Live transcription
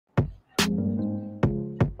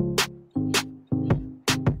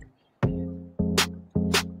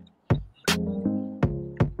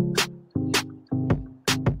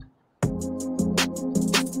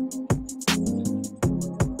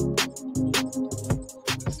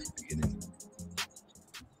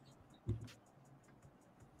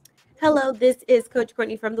Hello, this is Coach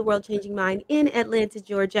Courtney from the World Changing Mind in Atlanta,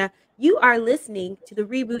 Georgia. You are listening to the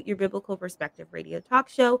Reboot Your Biblical Perspective radio talk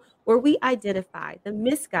show, where we identify the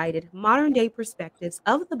misguided modern day perspectives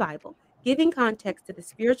of the Bible, giving context to the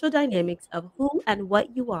spiritual dynamics of who and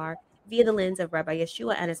what you are via the lens of Rabbi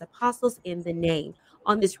Yeshua and his apostles in the name.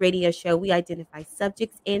 On this radio show, we identify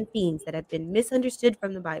subjects and themes that have been misunderstood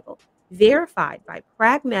from the Bible, verified by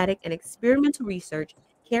pragmatic and experimental research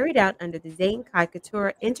carried out under the Zane Kai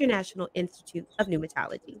Couture International Institute of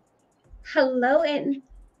Pneumatology. Hello and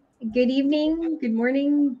good evening, good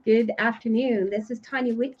morning, good afternoon. This is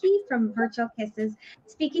Tanya Whitkey from Virtual Kisses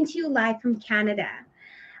speaking to you live from Canada.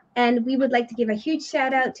 And we would like to give a huge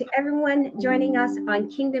shout out to everyone joining us on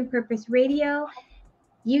Kingdom Purpose Radio,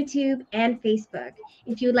 YouTube, and Facebook.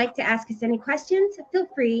 If you would like to ask us any questions, feel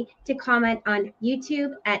free to comment on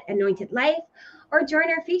YouTube at Anointed Life or join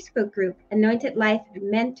our Facebook group, Anointed Life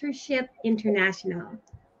Mentorship International.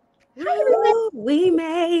 Hi, everyone. We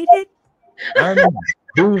made it. And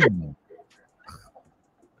boom.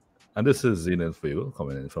 And this is Zenan Fuego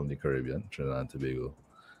coming in from the Caribbean, Trinidad and Tobago,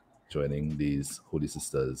 joining these holy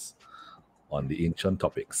sisters on the ancient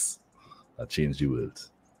topics that change the world.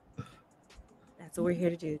 That's what we're here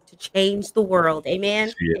to do, to change the world.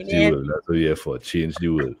 Amen. Change the world. That's what we're here for. Change the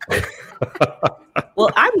world. Well,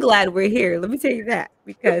 I'm glad we're here. Let me tell you that,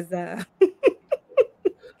 because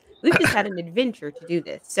we've just had an adventure to do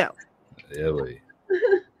this. So, yeah, boy.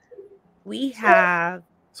 We have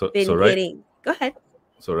been getting. Go ahead.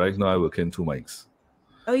 So right now I work in 2 mics.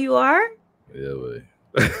 Oh, you are? Yeah, boy.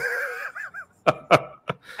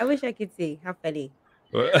 I wish I could see. How funny.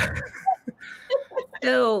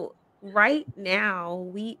 So right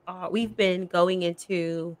now we've been going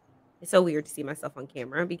into. It's so weird to see myself on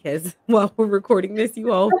camera because while we're recording this,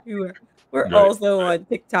 we're right. Also on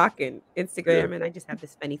TikTok and Instagram, and I just have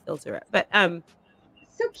this funny filter up. But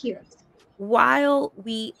so cute. While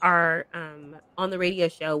we are on the radio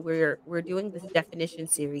show, we're doing this definition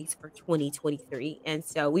series for 2023. And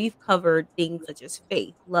so we've covered things such as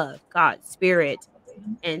faith, love, God, spirit.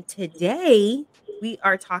 And today we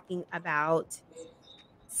are talking about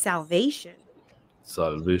salvation.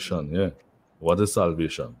 Salvation, yeah. What is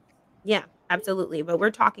salvation? Yeah, absolutely. But we're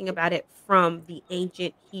talking about it from the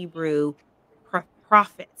ancient Hebrew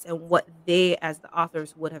prophets and what they, as the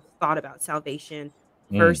authors, would have thought about salvation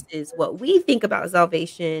versus what we think about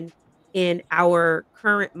salvation in our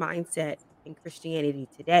current mindset in Christianity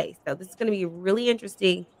today. So this is going to be really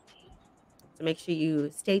interesting. So make sure you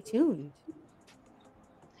stay tuned.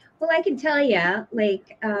 Well, I can tell you,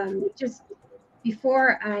 just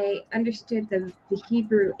before I understood the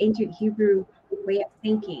ancient Hebrew way of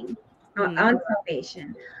thinking on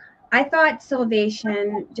salvation, I thought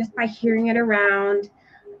salvation, just by hearing it around,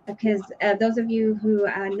 because those of you who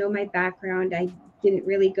know my background, I didn't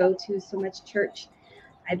really go to so much church.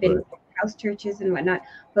 I've been in house churches and whatnot.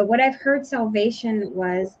 But what I've heard salvation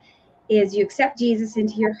is you accept Jesus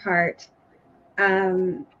into your heart,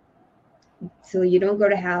 so you don't go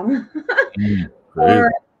to hell.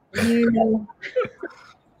 Or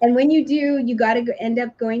and when you do, you got to end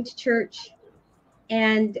up going to church.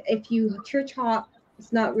 And if you church hop,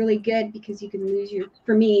 it's not really good because you can lose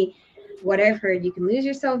for me, what I've heard, you can lose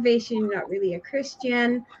your salvation. You're not really a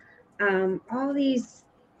Christian. All these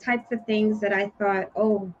types of things that I thought,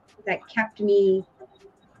 that kept me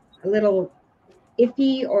a little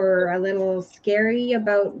iffy or a little scary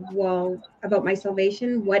about my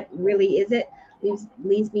salvation. What really is it?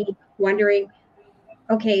 Leaves me wondering,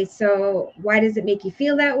 okay, so why does it make you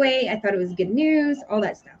feel that way? I thought it was good news, all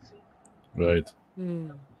that stuff. Right.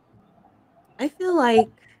 I feel like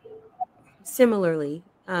similarly,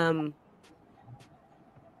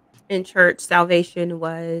 in church, salvation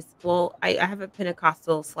was, I have a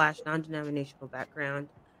Pentecostal / non-denominational background.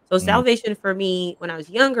 So salvation for me when I was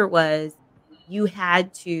younger was you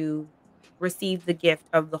had to receive the gift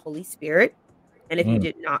of the Holy Spirit. And if you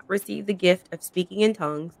did not receive the gift of speaking in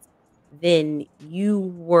tongues, then you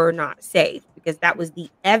were not saved because that was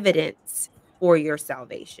the evidence for your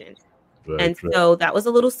salvation. Right, so that was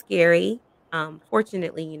a little scary.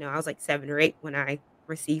 Fortunately, I was like 7 or 8 when I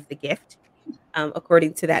received the gift.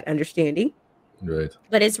 According to that understanding. Right.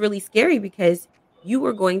 But it's really scary because you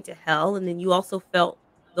were going to hell. And then you also felt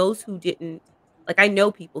those who didn't, I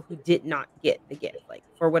know people who did not get the gift,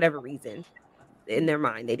 for whatever reason in their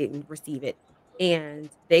mind, they didn't receive it. And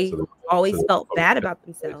they always felt bad about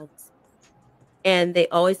themselves. And they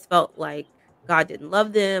always felt like God didn't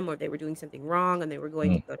love them or they were doing something wrong and they were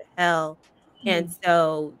going to go to hell. And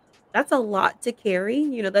so that's a lot to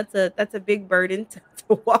carry. That's a big burden to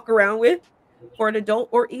walk around with for an adult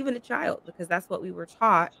or even a child, because that's what we were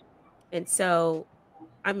taught. And so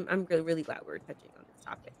I'm really, really glad we're touching on this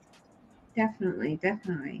topic. Definitely,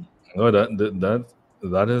 definitely. No,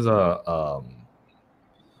 that is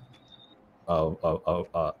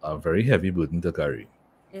a very heavy burden to carry.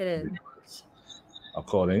 It is. Because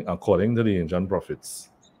according to the ancient prophets,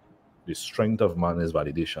 the strength of man is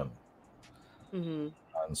validation. Mm-hmm.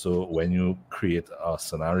 And so when you create a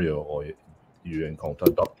scenario or you encounter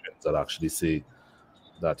doctrines that actually say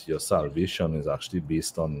that your salvation is actually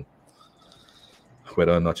based on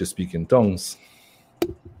whether or not you speak in tongues,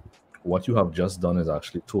 what you have just done is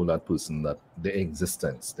actually told that person that their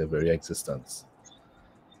existence, their very existence,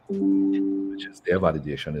 which is their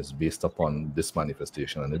validation, is based upon this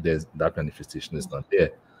manifestation. And if that manifestation is not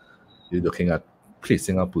there, you're looking at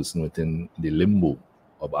placing a person within the limbo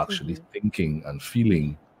of actually thinking and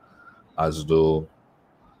feeling as though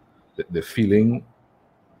the feeling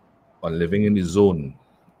or living in the zone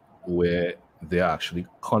where they're actually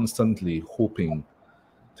constantly hoping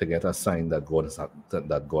to get a sign that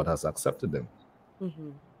God has accepted them.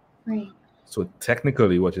 Right. So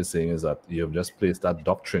technically what you're saying is that you have just placed that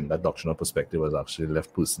doctrinal perspective has actually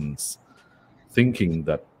left persons thinking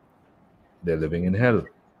that they're living in hell.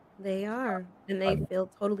 They are, and they feel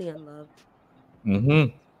totally unloved.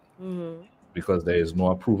 Because there is no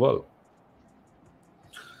approval.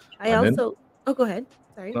 Go ahead.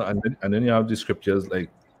 Sorry. And then you have the scriptures like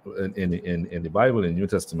in the Bible, in the New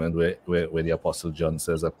Testament, where the Apostle John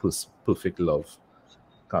says that perfect love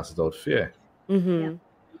casts out fear. Mm-hmm.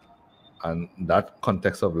 And that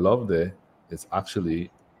context of love there is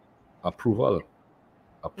actually approval.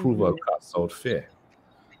 Approval casts out fear.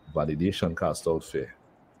 Validation casts out fear.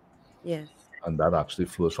 Yes. And that actually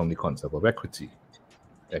flows from the concept of equity.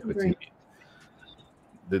 Equity.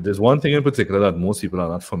 Right. There's one thing in particular that most people are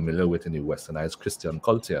not familiar with in the westernized Christian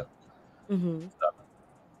culture. That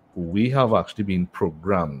we have actually been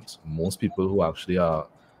programmed. Most people who actually are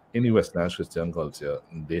in the westernized Christian culture,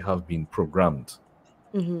 they have been programmed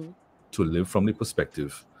to live from the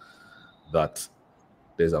perspective that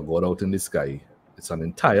there's a God out in the sky. It's an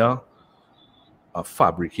entire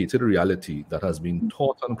fabricated reality that has been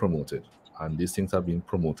taught and promoted. And these things have been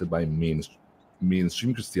promoted by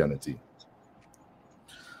mainstream Christianity.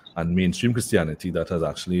 And mainstream Christianity that has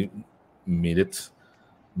actually made it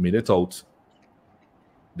out.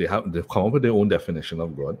 They've come up with their own definition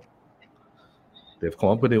of God. They've come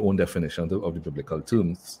up with their own definition of the biblical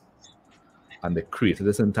terms. And they created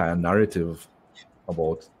this entire narrative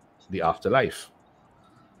about the afterlife.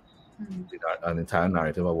 An entire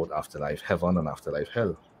narrative about afterlife heaven and afterlife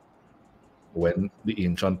hell. When the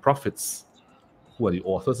ancient prophets, who are the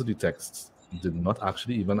authors of the texts, did not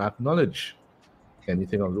actually even acknowledge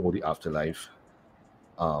anything about the afterlife,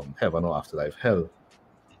 heaven or afterlife hell.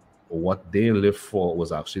 What they lived for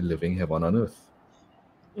was actually living heaven on earth.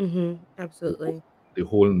 Absolutely. The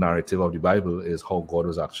whole narrative of the Bible is how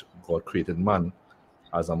God created man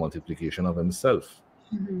as a multiplication of himself.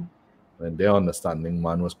 In their understanding,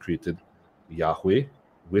 man was created Yahweh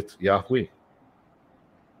with Yahweh.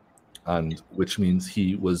 And which means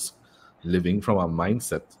he was living from a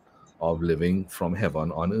mindset of living from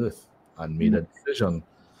heaven on earth, and made a decision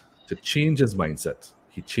to change his mindset.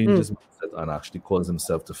 He changed his mindset and actually caused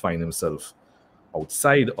himself to find himself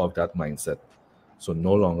outside of that mindset. So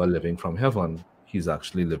no longer living from heaven, he's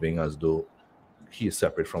actually living as though he is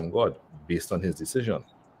separate from God based on his decision.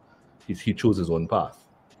 He chose his own path.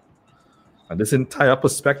 And this entire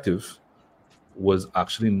perspective was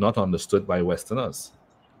actually not understood by Westerners.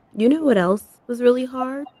 You know what else was really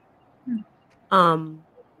hard?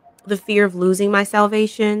 The fear of losing my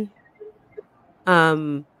salvation.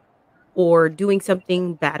 Or doing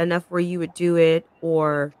something bad enough where you would do it,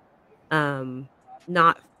 or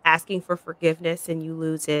not asking for forgiveness and you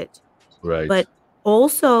lose it. Right. But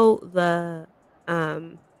also the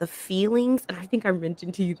feelings, and I think I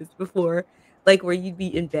mentioned to you this before, like where you'd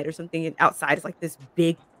be in bed or something and outside is like this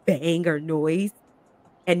big bang or noise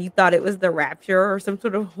and you thought it was the rapture or some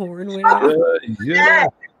sort of horn went off. Yeah.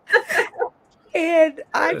 And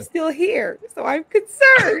I'm still here, so I'm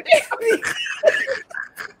concerned.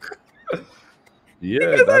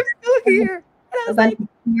 Because I'm still here. And I was like,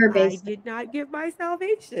 I did not get my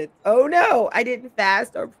salvation. Oh no, I didn't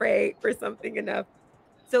fast or pray for something enough.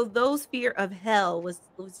 So those fear of hell was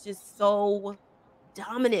just so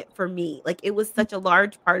dominant for me. Like it was such a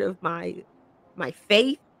large part of my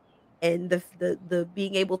faith, and the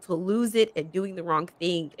being able to lose it and doing the wrong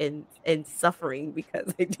thing and suffering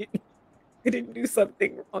because I didn't do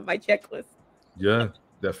something on my checklist. Yeah,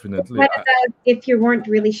 definitely. What about if you weren't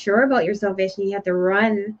really sure about your salvation, you had to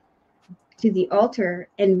run to the altar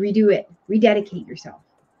and redo it, rededicate yourself?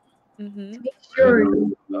 Mm-hmm. to make sure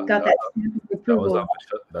you got that stamp of approval.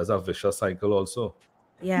 That's a vicious cycle also.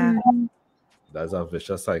 Yeah. That's a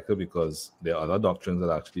vicious cycle because there are other doctrines that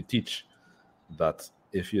actually teach that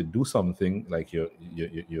if you do something like you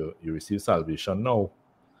receive salvation now,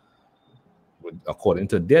 according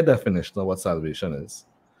to their definition of what salvation is,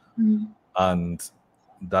 and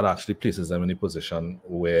that actually places them in a position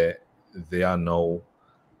where they are now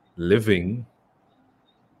living,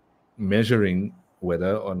 measuring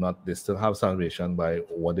whether or not they still have salvation by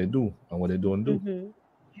what they do and what they don't do. Mm-hmm.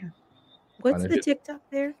 Yeah. What's And if the you- TikTok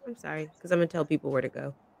there? I'm sorry, because I'm gonna tell people where to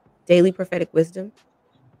go. Daily prophetic wisdom.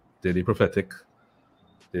 Daily prophetic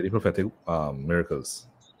miracles.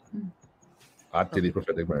 At Daily Okay.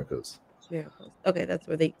 Prophetic Miracles. Miracles. Okay, that's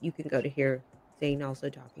where you can go to hear Zane also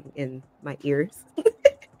talking in my ears.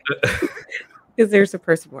 Because there's a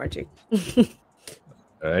person watching.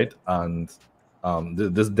 Right? And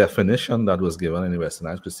this definition that was given in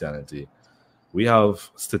Westernized Christianity, we have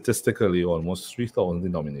statistically almost 3,000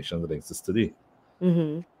 denominations that exist today.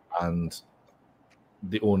 Mm-hmm. And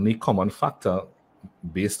the only common factor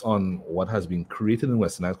based on what has been created in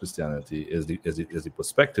Westernized Christianity is the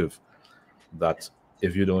perspective that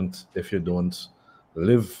if you don't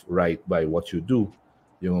live right by what you do,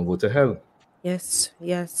 you're gonna go to hell. Yes,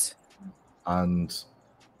 yes. And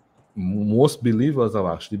most believers have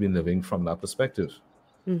actually been living from that perspective.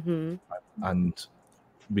 Mm-hmm. And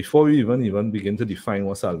before we even begin to define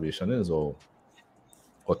what salvation is or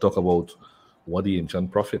talk about what the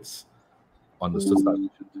ancient prophets understood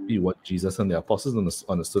salvation to be, what Jesus and the apostles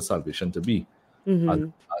understood salvation to be, Mm-hmm.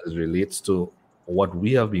 as it relates to what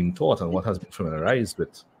we have been taught and what has been familiarized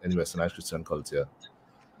with in Westernized Christian culture,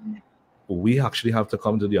 we actually have to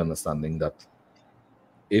come to the understanding that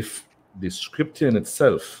if the scripture in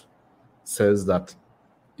itself says that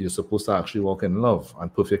you're supposed to actually walk in love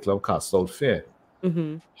and perfect love casts out fear,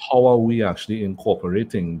 Mm-hmm. how are we actually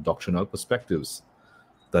incorporating doctrinal perspectives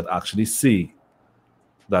that actually say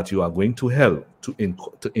that you are going to hell to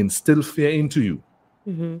instill fear into you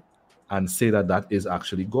Mm-hmm. and say that that is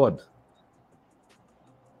actually God?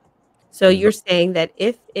 So you're saying that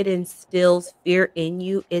if it instills fear in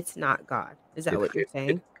you, it's not God. Is that what you're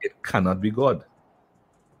saying? It cannot be God.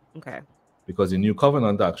 Okay. Because the new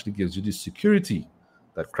covenant actually gives you the security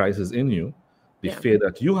that Christ is in you. The Yeah. fear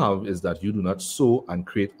that you have is that you do not sow and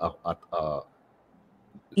create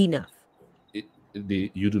Enough.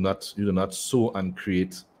 you do not sow and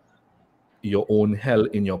create your own hell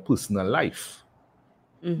in your personal life.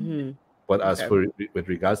 Mm-hmm. But as Okay. for with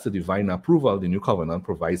regards to divine approval, the new covenant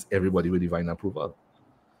provides everybody with divine approval.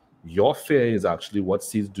 Your fear is actually what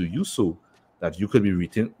seeds do you sow that you could be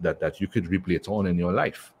written that you could reap later on in your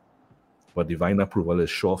life. But divine approval is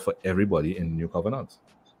sure for everybody in the new covenant.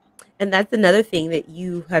 And that's another thing that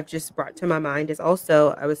you have just brought to my mind is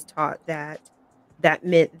also I was taught that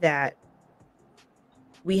meant that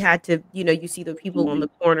we had to, you see the people on the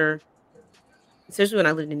corner, especially when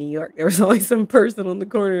I lived in New York, there was always some person on the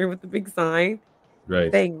corner with a big sign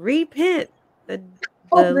Right. saying, repent, the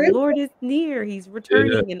really? Lord is near, he's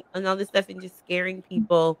returning, and all this stuff, and just scaring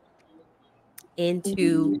people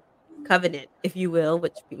into covenant, if you will,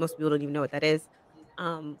 which most people don't even know what that is.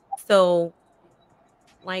 So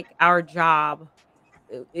like our job,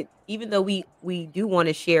 even though we do want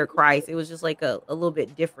to share Christ, it was just like a little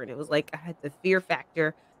bit different. It was like I had the fear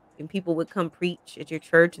factor, and people would come preach at your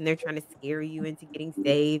church, and they're trying to scare you into getting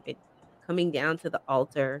saved and coming down to the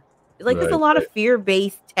altar. It's like there's a lot of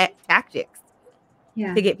fear-based tactics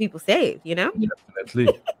to get people saved.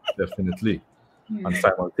 Definitely. And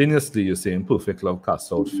simultaneously, you're saying perfect love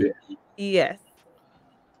casts out fear. Yes.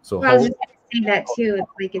 So well, I was just going to say that too.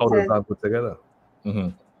 It's like how does that put together? Mm-hmm.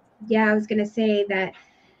 Yeah, I was going to say that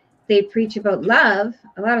they preach about love,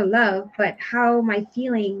 a lot of love, but how am I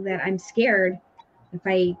feeling that I'm scared if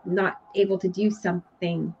I'm not able to do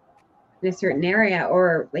something in a certain area,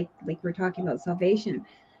 or like we're talking about salvation,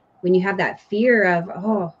 when you have that fear of,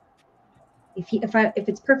 oh, if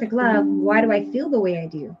it's perfect love, why do I feel the way I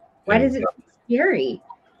do? Why does it feel scary?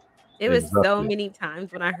 It was so many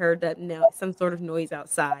times when I heard that some sort of noise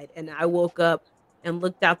outside, and I woke up and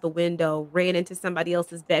looked out the window, ran into somebody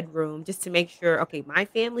else's bedroom just to make sure, okay, my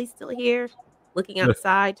family's still here, looking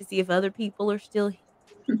outside to see if other people are still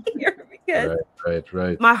here, because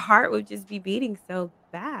right. my heart would just be beating so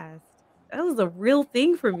fast. That was a real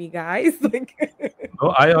thing for me, guys. No,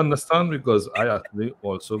 I understand, because I actually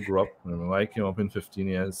also grew up. Remember, I came up in 15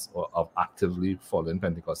 years of actively following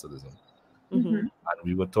Pentecostalism. Mm-hmm. And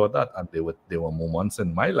we were taught that, and there were moments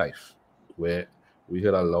in my life where we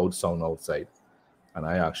heard a loud sound outside, and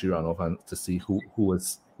I actually ran off to see who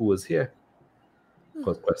was here,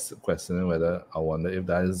 because questioning whether, I wonder if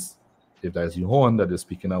that is if there's Johan that you're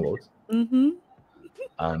speaking about, Mm-hmm.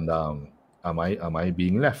 and am I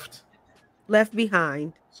being left? Left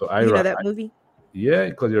Behind. So I You know that movie? Yeah,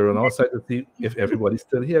 because you're on outside to see if everybody's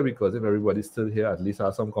still here. Because if everybody's still here, at least I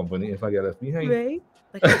have some company if I get left behind. Right?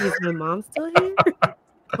 Like, is my mom still here?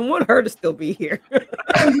 I want her to still be here.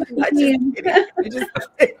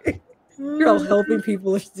 You're all helping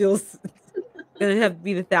people are still gonna have to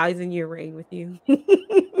be the 1,000-year reign with you.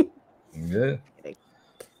 Yeah.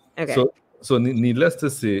 Okay. So needless to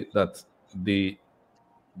say that the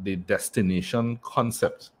destination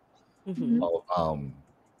concept Mhm. of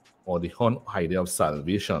or the whole idea of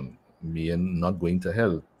salvation, meaning not going to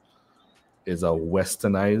hell, is a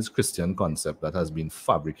westernized Christian concept that has been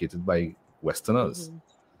fabricated by Westerners. Mhm.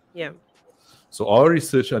 Yeah. So our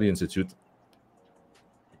research at the Institute,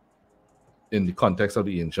 in the context of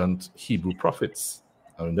the ancient Hebrew prophets,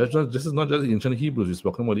 I mean, this is not just the ancient Hebrews,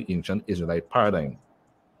 we're talking about the ancient Israelite paradigm.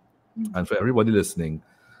 And for everybody listening,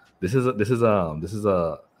 this is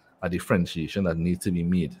a differentiation that needs to be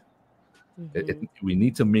made. We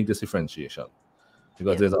need to make this differentiation,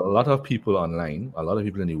 because there's a lot of people online, a lot of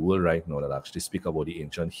people in the world right now that actually speak about the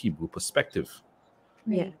ancient Hebrew perspective.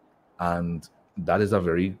 Yeah. And that is a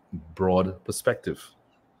very broad perspective.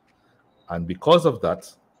 And because of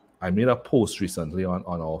that, I made a post recently on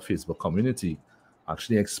our Facebook community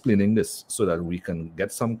actually explaining this so that we can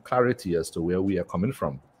get some clarity as to where we are coming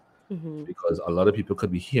from. Because a lot of people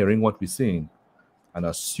could be hearing what we're saying and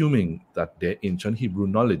assuming that their ancient Hebrew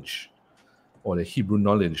knowledge or the Hebrew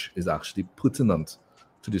knowledge is actually pertinent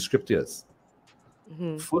to the scriptures.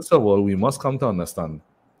 First of all, we must come to understand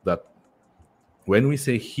that when we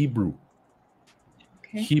say Hebrew,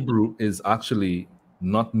 Hebrew is actually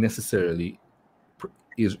not necessarily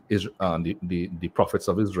the prophets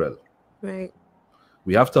of Israel. Right.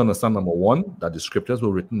 We have to understand, number one, that the scriptures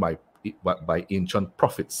were written by ancient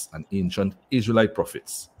prophets and ancient Israelite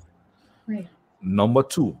prophets. Right. Number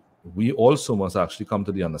two, we also must actually come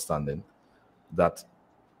to the understanding that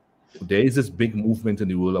there is this big movement in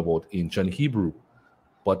the world about ancient Hebrew,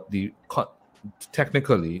 but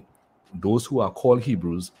technically, those who are called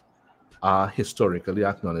Hebrews are historically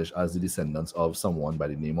acknowledged as the descendants of someone by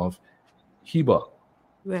the name of Heber.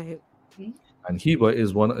 Right. And Heber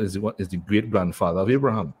is the great grandfather of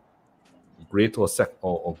Abraham, great or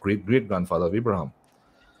great great grandfather of Abraham.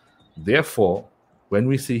 Therefore, when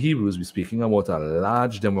we say Hebrews, we're speaking about a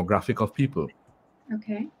large demographic of people.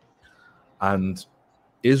 Okay. And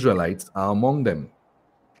Israelites are among them,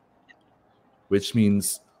 which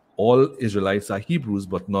means all Israelites are Hebrews,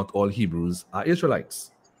 but not all Hebrews are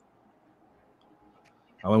Israelites.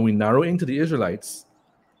 And when we narrow into the Israelites,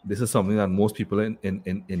 this is something that most people in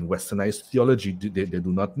westernized theology, they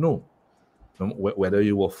do not know. Whether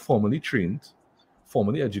you were formally trained,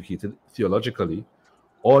 formally educated theologically,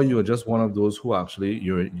 or you're just one of those who actually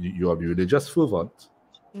you are religious fervent,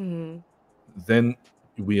 then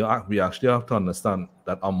we actually have to understand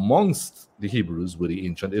that amongst the Hebrews were the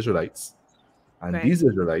ancient Israelites, and these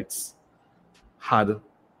Israelites had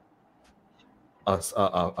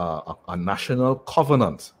a national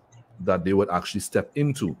covenant that they would actually step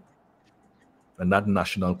into. And that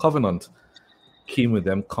national covenant came with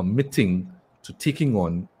them committing to taking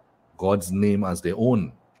on God's name as their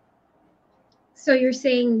own. So you're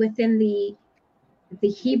saying within the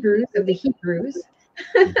Hebrews of the Hebrews,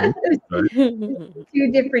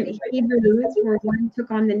 two different Hebrews, where one took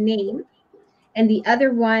on the name and the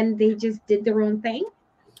other one, they just did their own thing?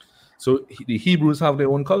 So the Hebrews have their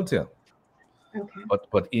own culture. Okay.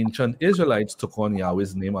 But ancient Israelites took on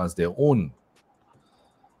Yahweh's name as their own,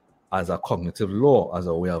 as a cognitive law, as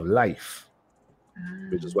a way of life,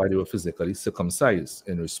 which is why they were physically circumcised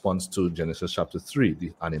in response to Genesis chapter 3,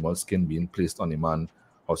 the animal skin being placed on a man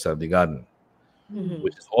outside the garden,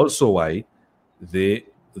 which is also why they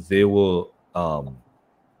were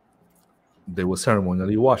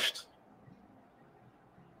ceremonially washed,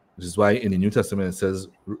 which is why in the New Testament it says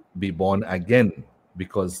be born again,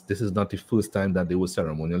 because this is not the first time that they were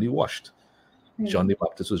ceremonially washed. John the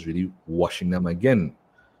Baptist was really washing them again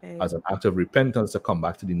as an act of repentance to come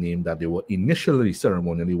back to the name that they were initially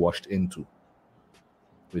ceremonially washed into,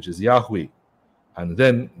 which is Yahweh. And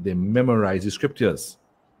then they memorized the scriptures.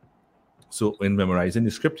 So in memorizing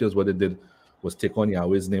the scriptures, what they did was take on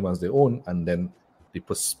Yahweh's name as their own, and then the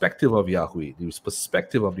perspective of Yahweh, the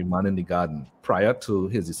perspective of the man in the garden prior to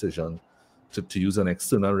his decision to use an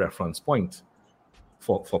external reference point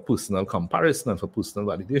for personal comparison and for personal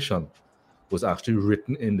validation, was actually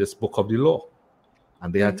written in this book of the law.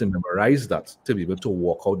 And they had to memorize that to be able to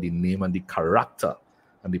walk out the name and the character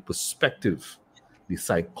and the perspective, the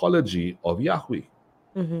psychology of Yahweh.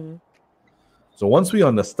 So once we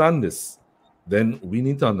understand this, then we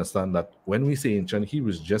need to understand that when we say ancient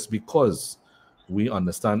Hebrews, just because we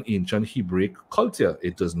understand ancient Hebraic culture,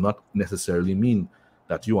 it does not necessarily mean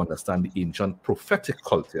that you understand the ancient prophetic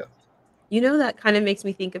culture. You know, that kind of makes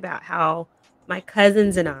me think about how my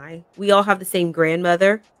cousins and I, we all have the same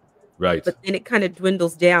grandmother, Right. but then it kind of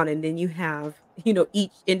dwindles down, and then you have,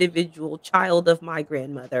 each individual child of my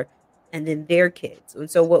grandmother and then their kids. And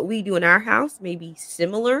so what we do in our house may be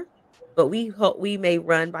similar, but we may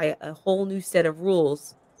run by a whole new set of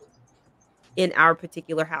rules in our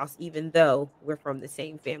particular house, even though we're from the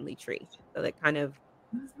same family tree. So that kind of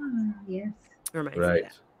Yes, reminds me of Right.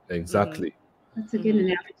 that. Exactly. that's a good Mhm.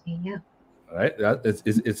 analogy. Yeah. Right. It's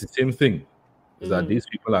the same thing. Is that Mhm. these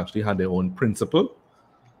people actually had their own principle,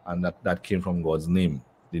 and that came from God's name,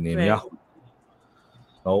 the name Right. Yahweh.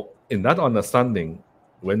 Now, in that understanding,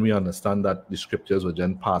 when we understand that the scriptures were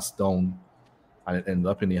then passed down and it ended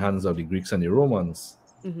up in the hands of the Greeks and the Romans,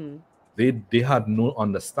 Mhm. they had no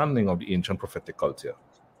understanding of the ancient prophetic culture.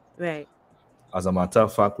 Right. As a matter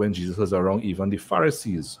of fact, when Jesus was around, even the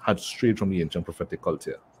Pharisees had strayed from the ancient prophetic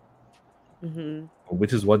culture, Mhm.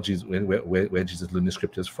 which is what Jesus, where Jesus learned the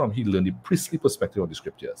scriptures from. He learned the priestly perspective of the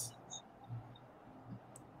scriptures.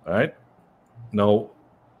 All right. Now,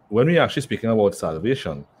 when we actually speaking about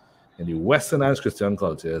salvation, in the westernized Christian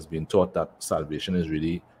culture has been taught that salvation is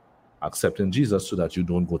really accepting Jesus so that you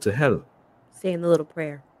don't go to hell. Saying the little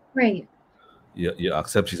prayer. Right. You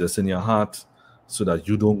accept Jesus in your heart so that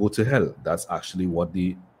you don't go to hell. That's actually what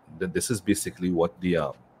this is basically what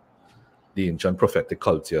the ancient prophetic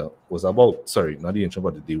culture was about. Sorry, not the ancient,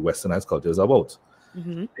 but the westernized culture is about.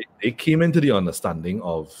 Mhm. They came into the understanding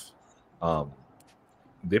of,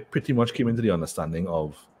 they pretty much came into the understanding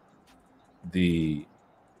of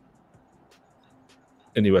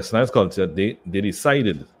in the westernized culture, they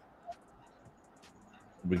decided,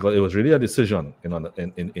 because it was really a decision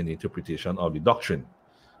in interpretation of the doctrine.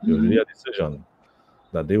 It was really a decision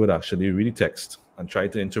that they would actually read the text and try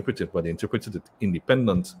to interpret it, but they interpreted it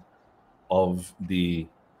independent of the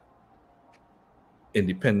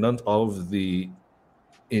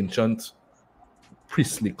ancient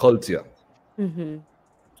priestly culture. Mhm.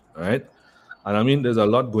 All right. And I mean, there's a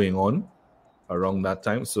lot going on around that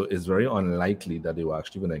time, so it's very unlikely that they were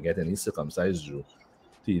actually going to get any circumcised Jew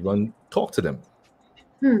to even talk to them.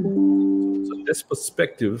 So this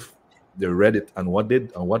perspective, they read it, and what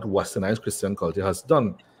westernized Christian culture has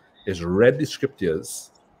done is read the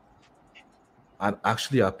scriptures and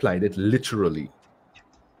actually applied it literally,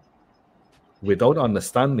 without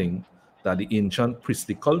understanding that the ancient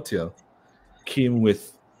priestly culture came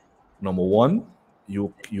with, number one,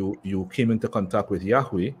 you came into contact with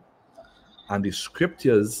Yahweh, and the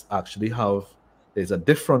scriptures actually there's a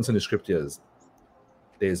difference in the scriptures.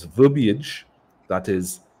 There's verbiage that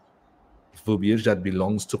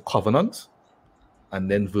belongs to covenant,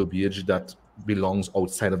 and then verbiage that belongs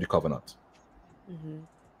outside of the covenant. Mhm.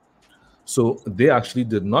 So they actually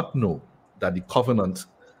did not know that the covenants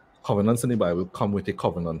in the Bible come with a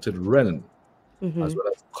covenanted realm, as Mhm. well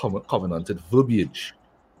as covenanted verbiage.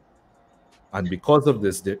 And because of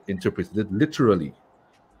this, they interpreted it literally.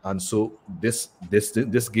 And so this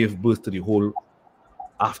gave birth to the whole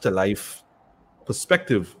afterlife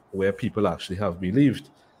perspective, where people actually have believed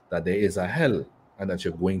that there is a hell and that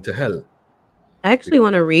you're going to hell. I actually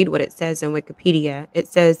want to read what it says in Wikipedia. It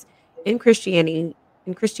says in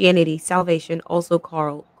Christianity, salvation, also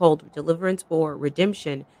called deliverance or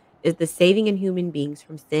redemption, is the saving in human beings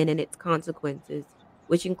from sin and its consequences,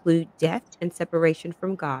 which include death and separation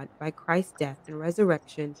from God by Christ's death and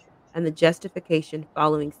resurrection, and the justification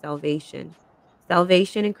following salvation.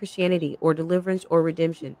 Salvation in Christianity, or deliverance or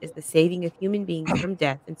redemption, is the saving of human beings from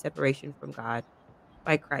death and separation from God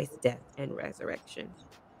by Christ's death and resurrection.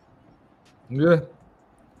 Yeah.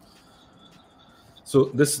 So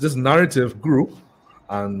this narrative grew,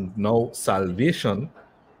 and now salvation,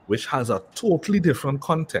 which has a totally different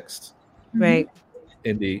context Right.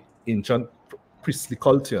 in the ancient priestly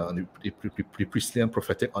culture and the priestly and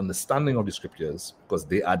prophetic understanding of the scriptures, because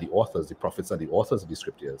they are the authors, the prophets are the authors of the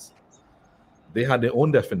scriptures. They had their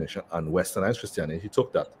own definition, and westernized Christianity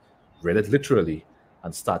took that, read it literally,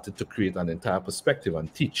 and started to create an entire perspective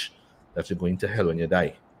and teach that you're going to hell when you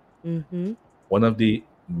die. Mhm. One of the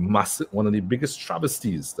biggest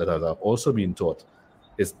travesties that have also been taught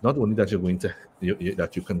is not only that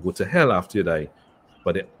that you can go to hell after you die,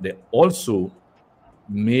 but they also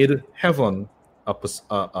made heaven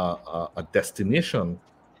a destination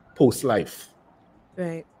post life,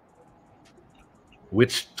 Right.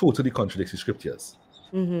 which totally contradicts the scriptures.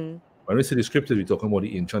 Mhm. When we say the scriptures, we're talking about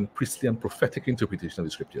the ancient priestly and prophetic interpretation of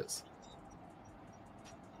the scriptures.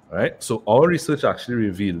 All right. So our research actually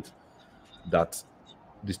revealed that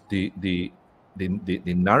the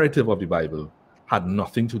narrative of the Bible had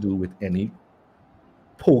nothing to do with any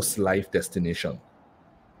post-life destination.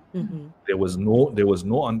 Mm-hmm. There was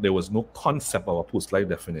no concept of a post-life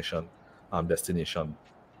destination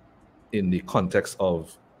in the context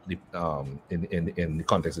of the in the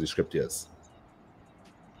context of the scriptures.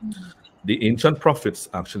 The ancient prophets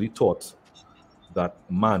actually taught that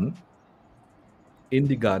man in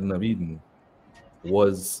the Garden of Eden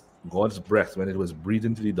was God's breath when it was breathed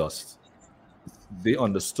into the dust. They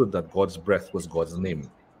understood that God's breath was God's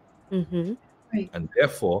name. Mm-hmm. Right. And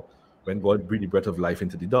therefore, when God breathed the breath of life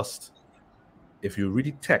into the dust, if you read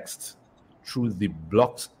the text through the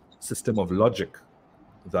blocked system of logic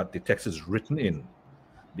that the text is written in,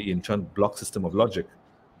 the ancient block system of logic,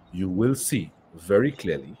 you will see very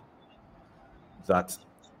clearly that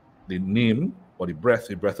the name or the breath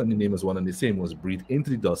and the name is one and the same, was breathed into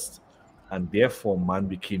the dust, and therefore man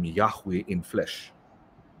became Yahweh in flesh.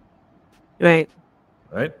 Right.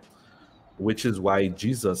 Right? Which is why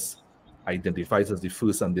Jesus identifies as the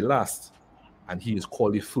first and the last, and he is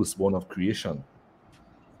called the firstborn of creation.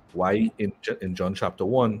 Why in John chapter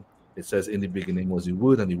 1, it says, in the beginning was the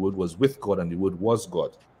Word, and the Word was with God, and the Word was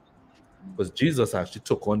God. Because Jesus actually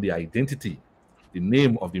took on the identity, the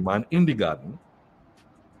name of the man in the garden,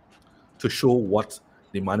 to show what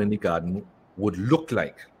the man in the garden would look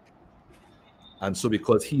like. And so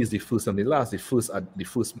because he is the first and the last, the first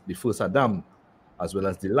Adam, as well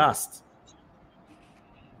as the last,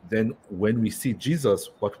 then when we see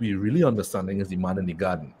Jesus, what we really understanding is the man in the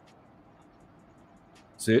garden.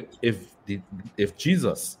 So if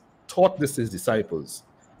Jesus taught this to his disciples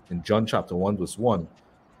in John chapter 1 verse 1,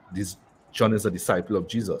 John is a disciple of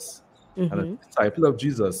Jesus. Mm-hmm. And a disciple of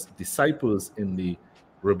Jesus, disciples in the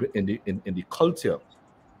culture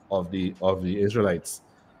of the Israelites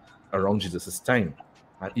around Jesus' time.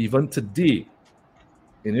 And even today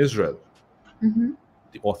in Israel, Mm-hmm.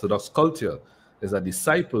 the Orthodox culture is that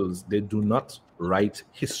disciples, they do not write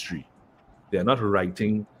history. They are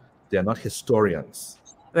not historians.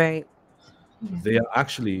 Right. They are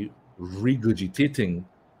actually regurgitating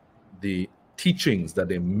the teachings that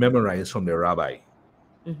they memorize from their rabbi.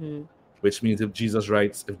 Mm-hmm. Which means if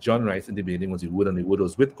John writes, in the beginning was the Word, and the Word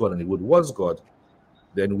was with God, and the Word was God,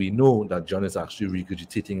 then we know that John is actually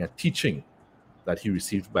regurgitating a teaching that he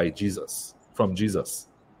received from Jesus.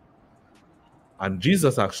 And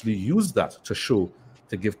Jesus actually used that to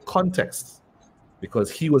give context, because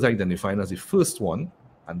he was identifying as the first one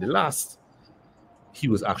and the last. He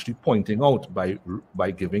was actually pointing out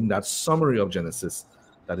by giving that summary of Genesis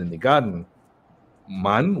that in the garden,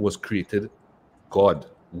 man was created God,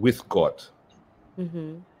 with God,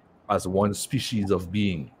 Mm-hmm. as one species of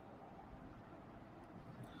being.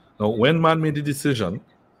 Now, when man made the decision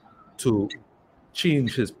to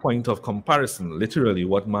change his point of comparison, literally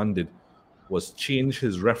what man did was change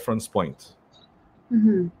his reference point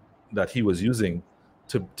Mm-hmm. that he was using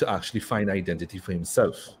to actually find identity for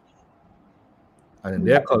himself. And in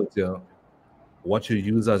their culture, what you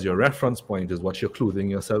use as your reference point is what you're clothing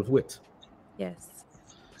yourself with. Yes.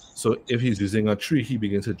 So if he's using a tree, he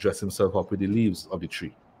begins to dress himself up with the leaves of the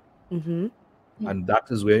tree. Mm-hmm. And that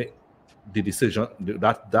is where the decision,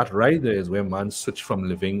 that right there is where man switched from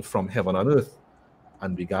living from heaven on earth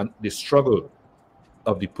and began the struggle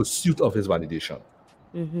of the pursuit of his validation.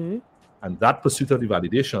 Mm-hmm. And that pursuit of the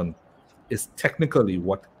validation is technically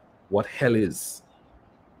what hell is.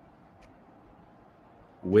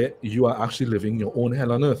 Where you are actually living your own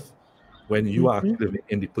hell on earth, when you are actually living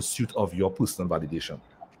in the pursuit of your personal validation.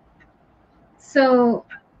 So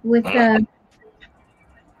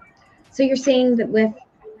so you're saying that with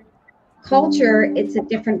culture, it's a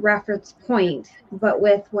different reference point, but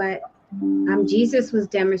with what Jesus was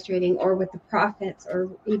demonstrating, or with the prophets, or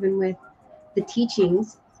even with the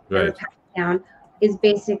teachings that were passed down, is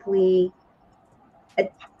basically,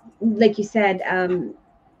 like you said,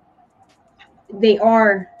 they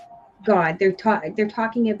are God. They're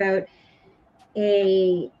talking about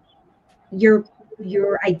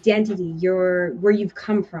your identity, where you've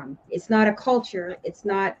come from. It's not a culture. It's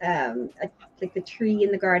not like the tree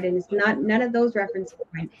in the garden. It's not, none of those reference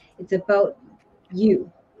points. It's about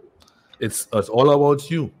you. It's all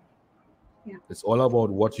about you. Yeah. It's all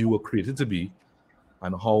about what you were created to be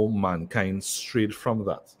and how mankind strayed from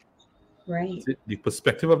that. Right. The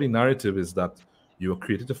perspective of the narrative is that you were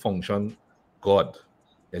created to function God,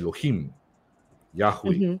 Elohim,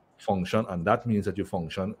 Yahweh, function, and that means that you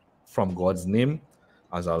function from God's name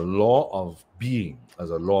as a law of being,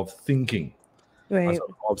 as a law of thinking, as a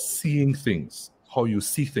law of seeing things, how you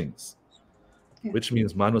see things, which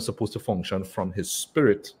means man was supposed to function from his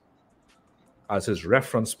spirit as his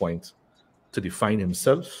reference point to define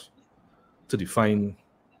himself, to define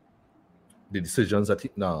the decisions that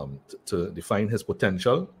to define his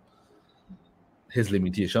potential, his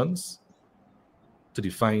limitations, to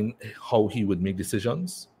define how he would make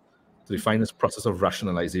decisions, to define his process of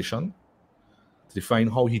rationalization, to define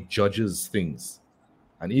how he judges things,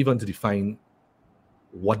 and even to define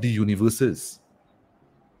what the universe is.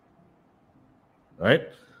 Right?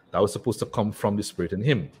 That was supposed to come from the Spirit in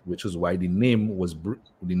him, which is why the name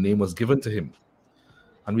was given to him.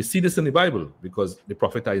 And we see this in the Bible because the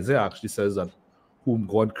prophet Isaiah actually says that whom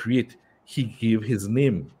God created, he gave his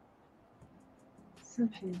name. So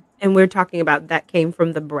true. And we're talking about that came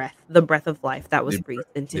from the breath of life that was breathed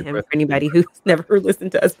into him. For anybody who's never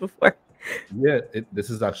listened to us before. Yeah, this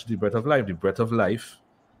is actually the breath of life. The breath of life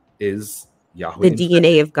is Yahweh. The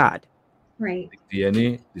DNA of God. Right. The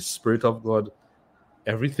DNA, the Spirit of God,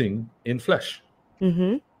 everything in flesh.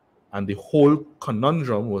 Mm-hmm. And the whole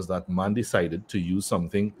conundrum was that man decided to use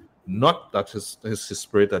something, not that his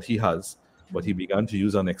spirit that he has, but he began to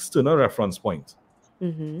use an external reference point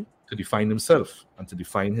Mm-hmm. to define himself and to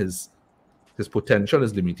define his potential,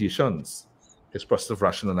 his limitations, his process of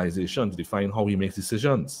rationalization, to define how he makes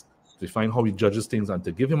decisions, to define how he judges things, and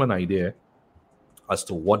to give him an idea as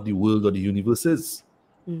to what the world or the universe is.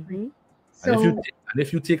 Mm-hmm. So And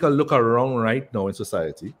if you take a look around right now in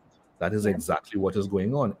society, that is exactly what is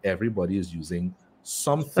going on. Everybody is using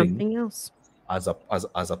something else as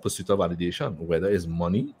a pursuit of validation, whether it's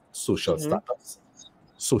money, social Mhm. status,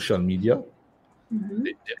 social media. mhm.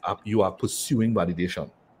 You are pursuing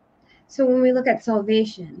validation. So when we look at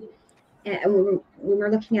salvation, and when we're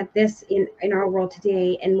looking at this in our world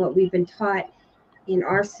today, and what we've been taught in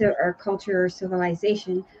our culture or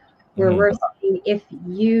civilization, where Mhm. we're saying if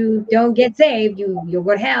you don't get saved, you'll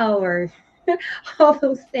go to hell, or all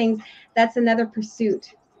those things. That's another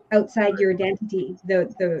pursuit outside your identity,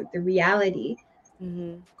 the reality,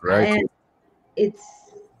 Mm-hmm. Right. and it's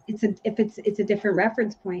a different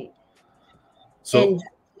reference point. So And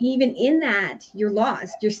even in that, you're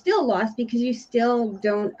lost. You're still lost because you still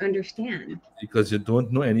don't understand. because you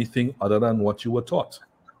don't know anything other than what you were taught.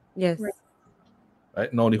 Yes. Right.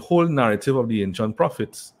 Right now, the whole narrative of the ancient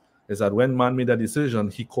prophets is that when man made a decision,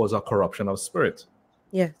 he caused a corruption of spirit.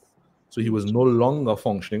 Yes. So he was no longer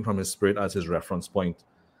functioning from his spirit as his reference point.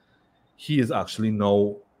 He is actually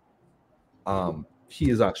now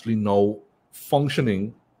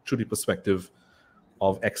functioning through the perspective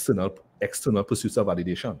of external pursuits of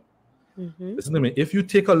validation. Mm-hmm. Listen to me. If you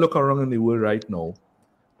take a look around in the world right now,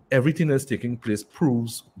 everything that's taking place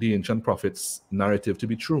proves the ancient prophets' narrative to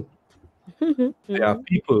be true. There are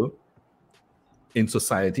people in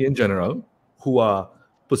society in general who are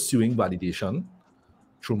pursuing validation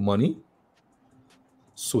through money,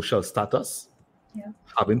 social status, Yeah.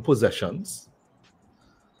 having possessions,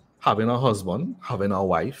 having a husband, having a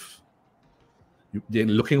wife. They're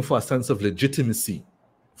looking for a sense of legitimacy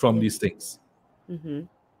from these things, Mm-hmm.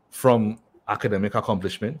 from academic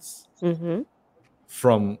accomplishments, Mm-hmm.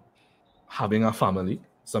 from having a family.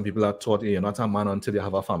 Some people are taught, hey, you're not a man until you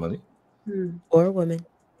have a family. Hmm. Or women.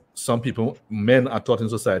 Some people, men are taught in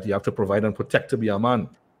society, you have to provide and protect to be a man.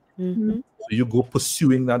 Mm-hmm. So you go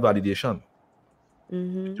pursuing that validation,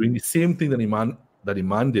 Mm-hmm. doing the same thing that the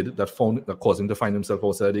man did that caused him to find himself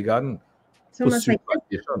outside the garden. It's almost Pursue like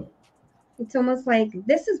validation. it's almost like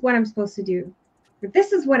this is what I'm supposed to do. But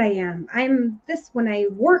this is what I am. I'm this when I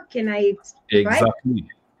work and I provide Exactly.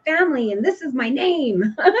 family, and this is my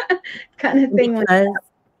name, kind of thing.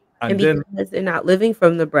 And then because they're not living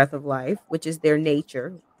from the breath of life, which is their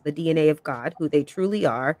nature, the DNA of God, who they truly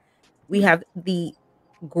are, we have the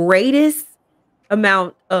greatest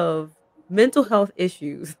amount of mental health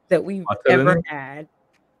issues that we've I'm telling ever you. Mm-hmm. had.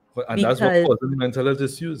 and that's what because- causes mental health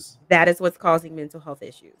issues. That is what's causing mental health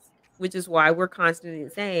issues, which is why we're constantly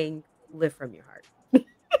saying, live from your heart.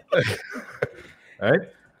 Right?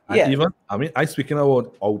 And Yeah. even, I speaking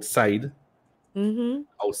about outside Mm-hmm.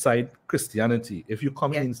 Christianity. If you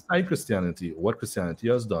come Yes. inside Christianity, what Christianity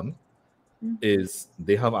has done Mhm. is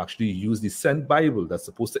they have actually used the sent Bible that's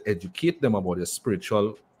supposed to educate them about their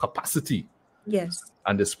spiritual capacity Yes.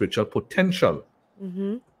 and their spiritual potential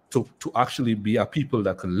Mm-hmm. to actually be a people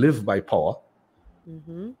that can live by power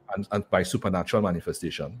Mm-hmm. and by supernatural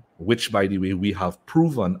manifestation, which, by the way, we have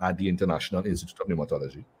proven at the International Institute of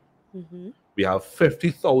Pneumatology. Mm-hmm. We have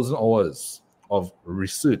 50,000 hours of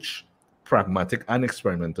research, pragmatic and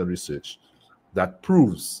experimental research, that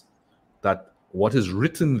proves that what is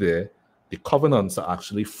written there, the covenants are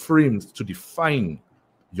actually framed to define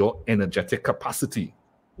your energetic capacity.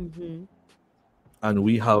 Mm-hmm. And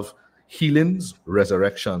we have healings,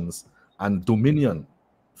 resurrections, and dominion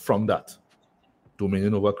from that.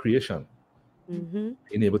 Dominion over creation.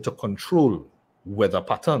 being able to control weather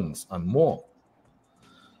patterns and more.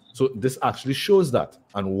 So this actually shows that.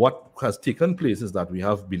 And what has taken place is that we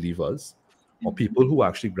have believers or people who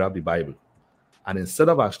actually grab the Bible, and instead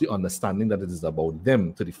of actually understanding that it is about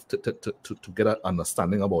them to get an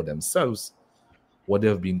understanding about themselves, what they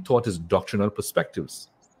have been taught is doctrinal perspectives.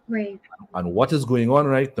 Right. And what is going on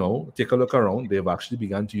right now, take a look around, they've actually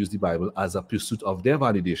begun to use the Bible as a pursuit of their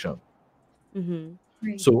validation.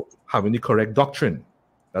 Right. So having the correct doctrine,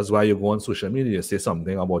 that's why you go on social media, you say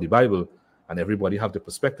something about the Bible, and everybody have the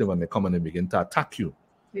perspective, and they come and they begin to attack you.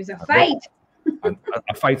 There's a fight. And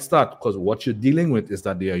a fight starts because what you're dealing with is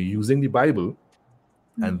that they are using the Bible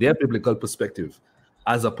and their biblical perspective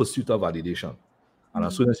as a pursuit of validation. And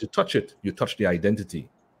as soon as you touch it, you touch the identity.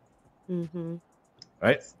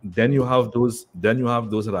 Right? Then you have those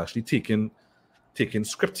that are actually taking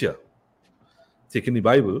scripture, taking the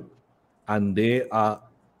Bible, and they are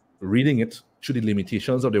reading it through the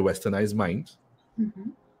limitations of the westernized mind.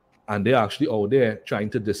 And they're actually out there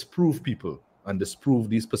trying to disprove people and disprove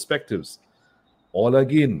these perspectives. All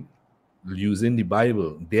again, using the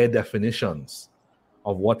Bible, their definitions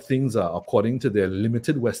of what things are according to their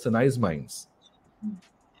limited westernized minds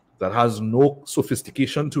that has no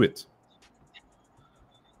sophistication to it.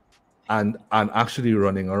 And actually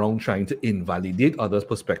running around trying to invalidate others'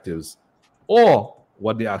 perspectives. Or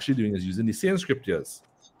what they're actually doing is using the same scriptures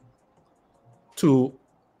to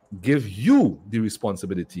give you the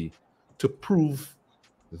responsibility to prove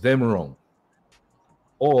them wrong,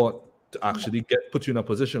 or to actually put you in a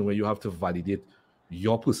position where you have to validate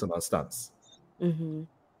your personal stance.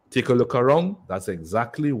 Take a look around. That's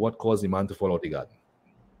exactly what caused the man to fall out the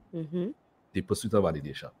garden. The pursuit of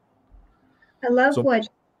validation. I love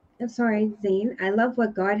I'm sorry, Zane. I love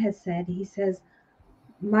what God has said. He says,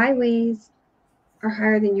 my ways are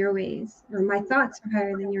higher than your ways, or my thoughts are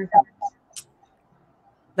higher than your thoughts.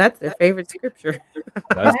 That's their favorite scripture.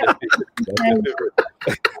 That's their favorite.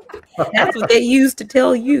 That's what they use to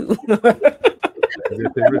tell you.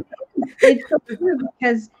 It's so true,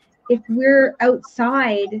 because if we're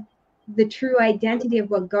outside the true identity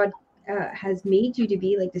of what God has made you to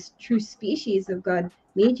be, like this true species of God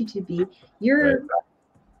made you to be, your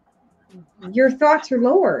thoughts are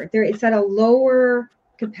lower. It's at a lower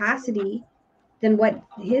capacity than what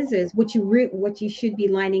his is, what you should be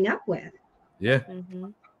lining up with. Yeah,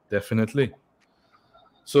 definitely.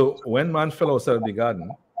 So when man fell outside of the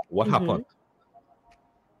garden, what happened?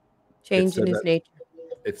 Change in his nature.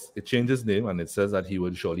 It changed his name, and it says that he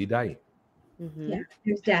would surely die. Yeah,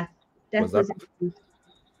 there's death. Death was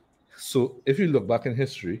so if you look back in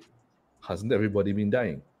history, hasn't everybody been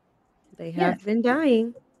dying? They have been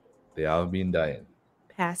dying. They have been dying.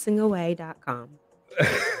 Passingaway.com.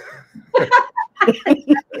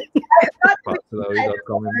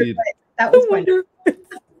 Passingaway.com indeed. That was wonderful.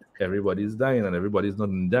 Everybody's dying, and everybody's not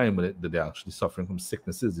dying, but they're actually suffering from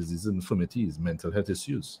sicknesses, diseases, infirmities, mental health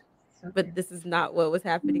issues. But this is not what was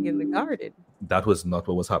happening in the garden. That was not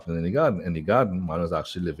what was happening in the garden. In the garden, man was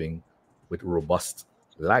actually living with robust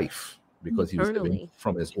life because he was living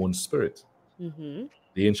from his own spirit. The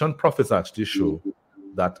ancient prophets actually show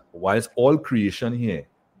that whilst all creation here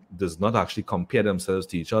does not actually compare themselves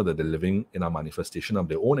to each other, they're living in a manifestation of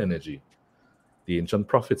their own energy. The ancient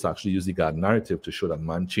prophets actually use the garden narrative to show that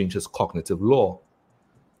man changed his cognitive law,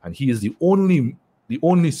 and he is the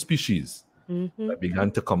only species that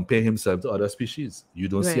began to compare himself to other species. You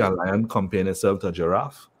don't see a lion comparing himself to a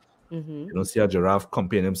giraffe. You don't see a giraffe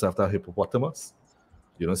comparing himself to a hippopotamus.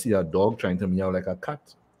 You don't see a dog trying to meow like a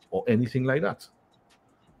cat or anything like that.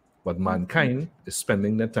 But mankind is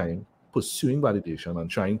spending their time pursuing validation and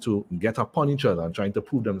trying to get upon each other and trying to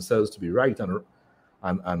prove themselves to be right and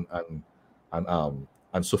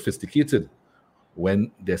sophisticated,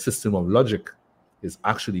 when their system of logic is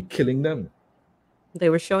actually killing them. They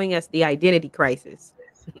were showing us the identity crisis,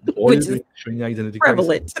 which is showing identity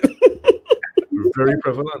prevalent. Very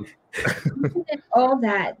prevalent. All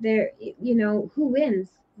that there, who wins?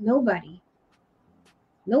 Nobody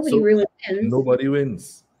really wins. Nobody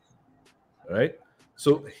wins, right?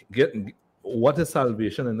 So what is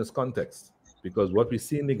salvation in this context? Because what we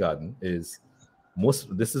see in the garden is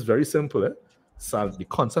this is very simple. The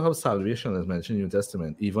concept of salvation is mentioned in the New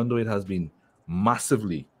Testament, even though it has been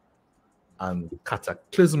massively and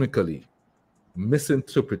cataclysmically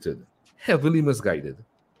misinterpreted, heavily misguided.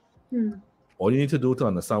 All you need to do to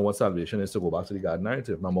understand what salvation is to go back to the garden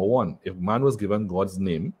narrative. Number one, if man was given God's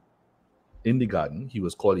name in the garden, he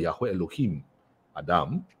was called Yahweh Elohim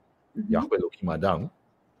Adam, Yahweh Elohim Adam,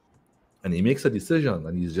 and he makes a decision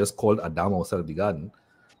and he's just called Adam outside of the garden,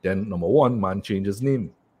 then number one, man changes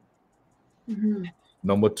name.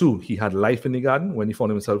 Number two, he had life in the garden. When he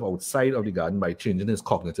found himself outside of the garden by changing his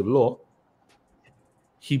cognitive law,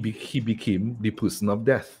 he became the person of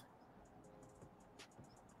death.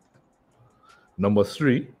 Number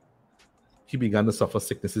three, he began to suffer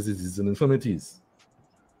sicknesses, diseases, and infirmities.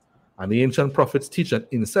 And the ancient prophets teach that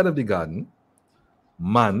inside of the garden,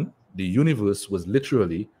 man, the universe, was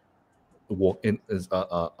literally a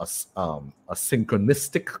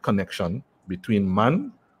synchronistic connection between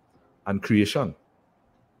man and creation.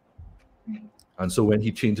 And so when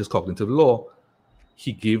he changed his cognitive law,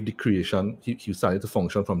 he gave the creation, he started to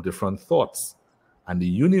function from different thoughts. And the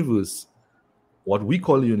universe, what we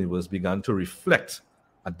call the universe, began to reflect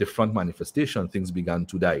a different manifestation. Things began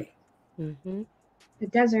to die. Mm-hmm. The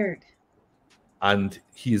desert. And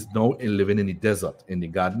he is now living in the desert. In the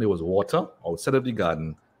garden, there was water. Outside of the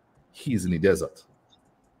garden, he is in the desert.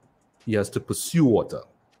 He has to pursue water.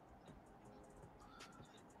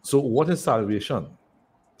 So what is salvation?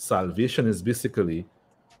 Salvation is basically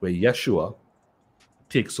where Yeshua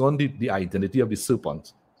takes on the identity of the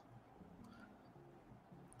serpent,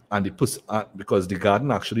 and because the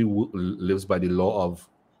garden actually lives by the law of,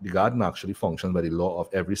 the garden actually functions by the law of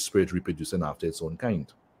every spirit reproducing after its own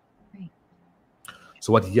kind. Right.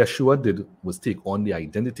 So what Yeshua did was take on the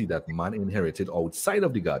identity that man inherited outside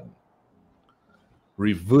of the garden,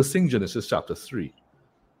 reversing Genesis chapter 3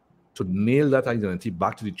 to nail that identity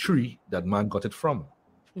back to the tree that man got it from.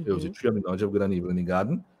 Mm-hmm. It was the tree of the knowledge of good and evil in the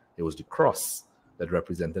garden. It was the cross that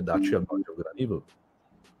represented that tree of knowledge of good and evil.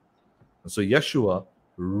 And so Yeshua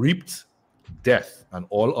reaped death and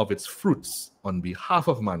all of its fruits on behalf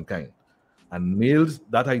of mankind and nailed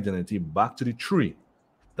that identity back to the tree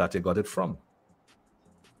that he got it from.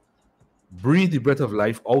 Breathed the breath of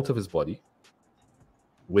life out of his body,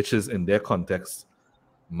 which is, in their context,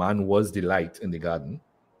 man was the light in the garden.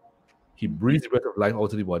 He breathes the breath of life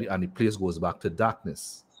out of the body, and the place goes back to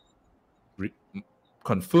darkness,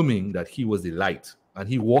 confirming that he was the light. And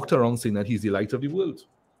he walked around saying that he's the light of the world.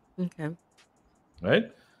 Okay.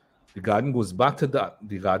 Right? The garden goes back to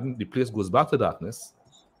the place goes back to darkness,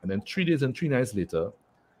 and then 3 days and 3 nights later,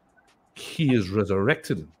 he is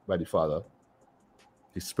resurrected by the Father.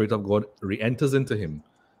 The Spirit of God re-enters into him,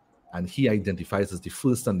 and he identifies as the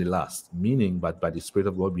first and the last, meaning that by the Spirit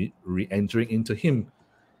of God re-entering into him,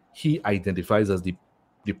 he identifies as the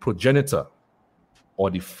progenitor or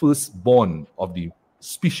the firstborn of the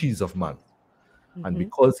species of man. Mm-hmm. And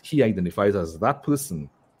because he identifies as that person,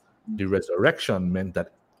 the resurrection meant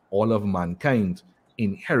that all of mankind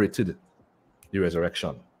inherited the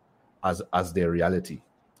resurrection as their reality,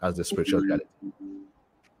 as their spiritual reality.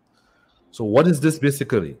 So what is this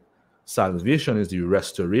basically? Salvation is the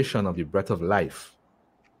restoration of the breath of life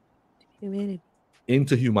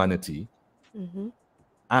into humanity, mm-hmm.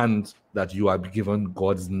 and that you are given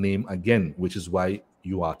God's name again, which is why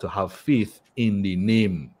you are to have faith in the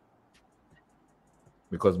name.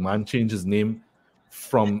 Because man changed his name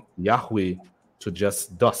from Yahweh to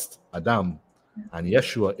just dust, Adam, and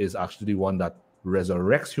Yeshua is actually the one that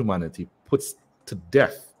resurrects humanity, puts to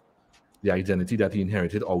death the identity that he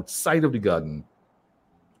inherited outside of the garden,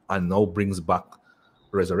 and now brings back,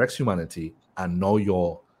 resurrects humanity, and now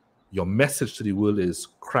your message to the world is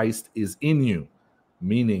Christ is in you,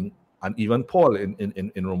 meaning, and even Paul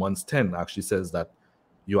in Romans 10 actually says that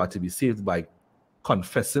you are to be saved by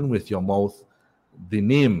confessing with your mouth the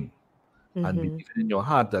name, mm-hmm. and believing in your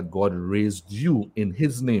heart that God raised you in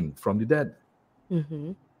his name from the dead.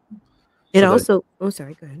 Mm-hmm. It also, go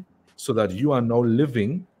ahead. So that you are now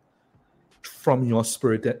living from your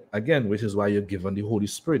spirit again, which is why you're given the Holy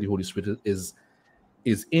Spirit. The Holy Spirit is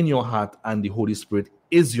in your heart, and the Holy Spirit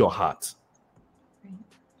is your heart. Right.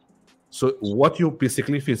 So what you're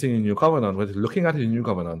basically facing in New Covenant, what you're looking at in New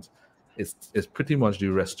Covenant, is pretty much the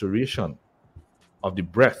restoration of the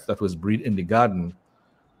breath that was breathed in the garden,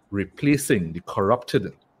 replacing the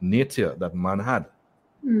corrupted nature that man had.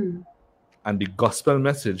 Mm. And the gospel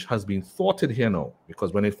message has been thwarted here now,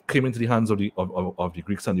 because when it came into the hands of the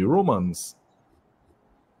Greeks and the Romans,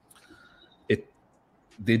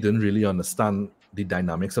 they didn't really understand the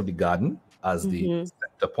dynamics of the garden as mm-hmm.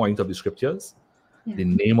 the point of the scriptures, the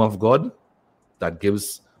name of God that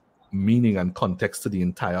gives meaning and context to the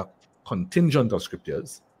entire contingent of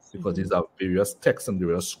scriptures, because mm-hmm. these are various texts and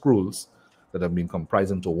various scrolls that have been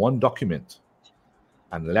comprised into one document,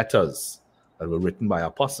 and letters that were written by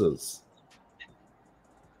apostles.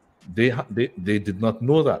 They did not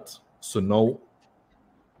know that. So now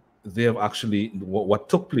they have actually, what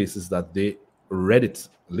took place is that they read it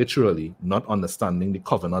literally, not understanding the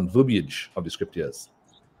covenant verbiage of the scriptures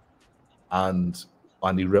and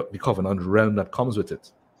the covenant realm that comes with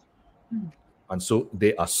it. And so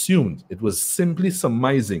they assumed it was simply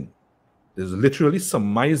surmising. It was literally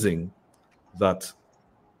surmising that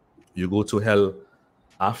you go to hell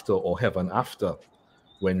after or heaven after,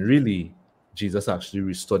 when really Jesus actually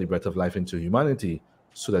restored the breath of life into humanity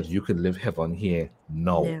so that you could live heaven here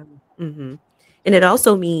now. Yeah. And it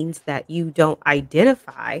also means that you don't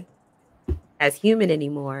identify as human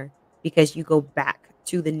anymore because you go back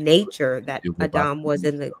to the nature that You go back Adam was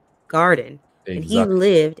in the garden. And he exactly.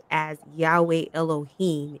 lived as Yahweh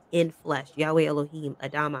Elohim in flesh, Yahweh Elohim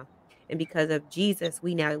Adama. And because of Jesus,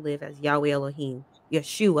 we now live as Yahweh Elohim,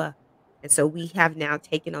 Yeshua. And so we have now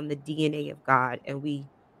taken on the DNA of God and we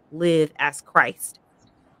live as Christ.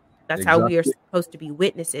 That's how we are Exactly. supposed to be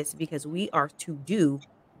witnesses, because we are to do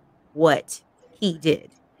what he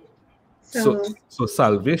did. So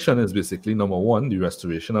salvation is basically, number one, the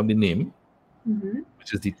restoration of the name, Mhm.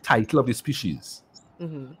 which is the title of the species.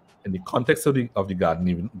 Mhm. In the context of the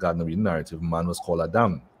Garden of Eden narrative, man was called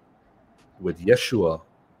Adam, with Yeshua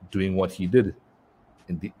doing what he did.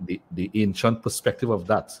 In the ancient perspective of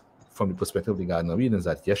that, from the perspective of the Garden of Eden, is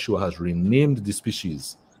that Yeshua has renamed the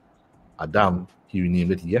species. Adam, he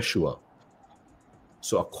renamed it Yeshua.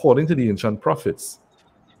 So according to the ancient prophets,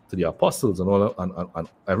 to the apostles and all and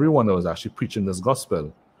everyone that was actually preaching this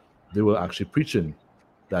gospel, they were actually preaching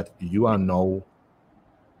that you are now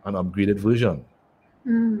an upgraded version.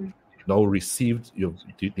 Mm. Now received,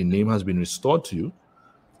 the name has been restored to you,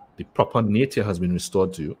 the proper nature has been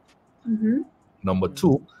restored to you. Mhm. Number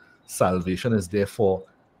two, salvation is therefore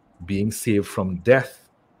being saved from death,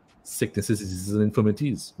 sicknesses, diseases, and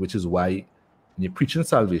infirmities, which is why when you're preaching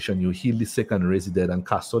salvation, you heal the sick and raise the dead and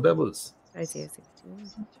cast out devils. Isaiah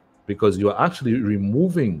 61. Because you are actually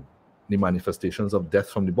removing the manifestations of death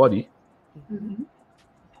from the body. Mhm.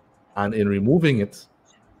 And in removing it,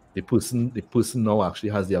 the person now actually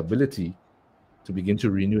has the ability to begin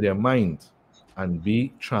to renew their mind and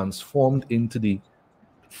be transformed into the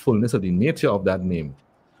fullness of the nature of that name.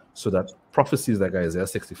 So that prophecies like Isaiah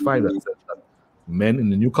 65 that says that men in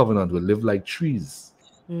the new covenant will live like trees,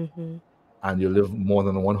 and you live more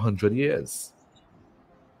than 100 years.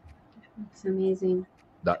 It's amazing.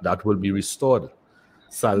 That will be restored.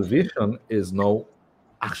 Salvation is now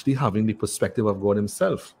actually having the perspective of God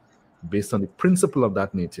himself, based on the principle of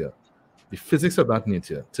that nature, the physics of that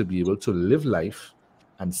nature, to be able to live life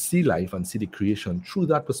and see the creation through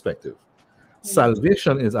that perspective.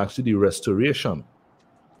 Salvation is actually the restoration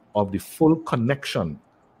of the full connection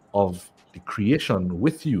of the creation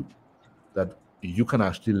with you, that you can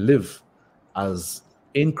actually live as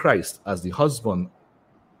in Christ as the husband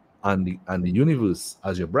and the universe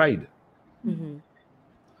as your bride,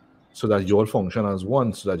 so that you all function as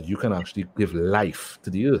one, so that you can actually give life to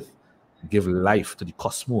the earth, give life to the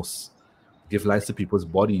cosmos, give life to people's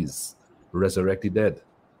bodies, resurrect the dead.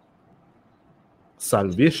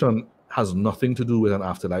 Salvation has nothing to do with an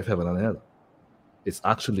afterlife, heaven and hell. It's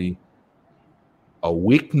actually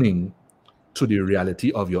awakening to the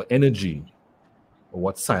reality of your energy, or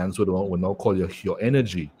what science would now call your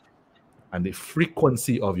energy, and the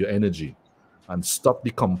frequency of your energy, and stop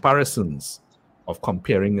the comparisons of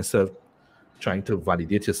comparing yourself, trying to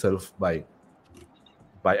validate yourself by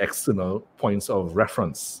external points of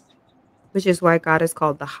reference. Which is why God is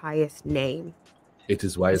called the highest name. It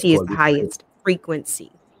is why it's He is called the highest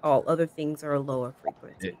frequency. All other things are a lower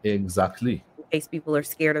frequency. Exactly. In case people are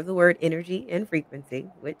scared of the word energy and frequency,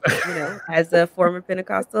 which, as a former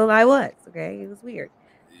Pentecostal, I was. Okay, it was weird.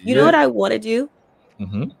 You know what I want to do?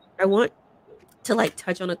 I want to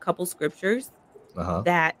touch on a couple scriptures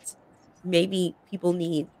that maybe people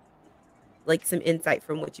need some insight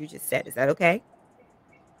from what you just said. Is that okay?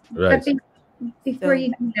 Right. But before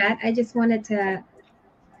you do that, I just wanted to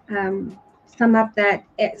sum up that.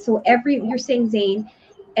 So you're saying, Zane,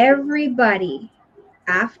 everybody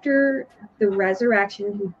after the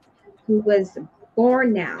resurrection who was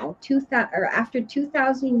born now 2000 or after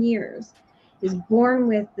 2,000 years is born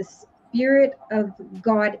with the Spirit of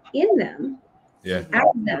God in them,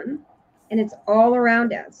 out of them, and it's all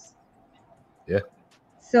around us. Yeah.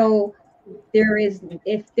 So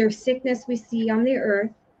if there's sickness we see on the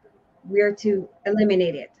earth, we're to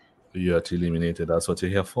eliminate it. You are to eliminate it. That's what you're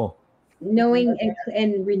here for. Knowing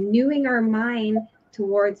and renewing our mind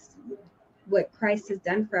towards what Christ has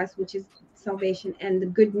done for us, which is salvation and the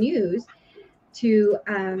good news, to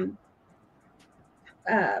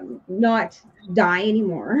not die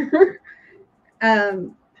anymore,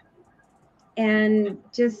 and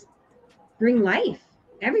just bring life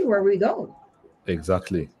everywhere we go.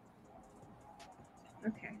 Exactly.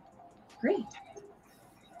 Okay, great.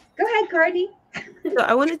 Go ahead, Cardi. So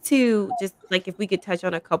I wanted to just if we could touch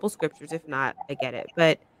on a couple scriptures. If not, I get it.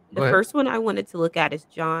 But The first one I wanted to look at is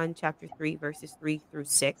John chapter 3, verses 3 through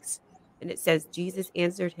 6. And it says, Jesus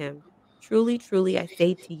answered him, truly, truly, I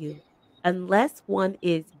say to you, unless one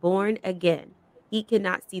is born again, he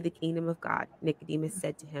cannot see the kingdom of God. Nicodemus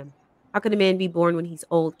said to him, how can a man be born when he's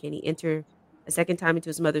old? Can he enter a second time into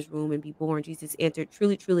his mother's womb and be born? Jesus answered,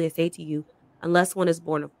 truly, truly, I say to you, unless one is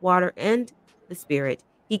born of water and the Spirit,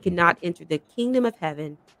 he cannot enter the kingdom of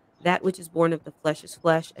heaven. That which is born of the flesh is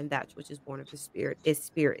flesh, and that which is born of the Spirit is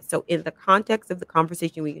spirit. So in the context of the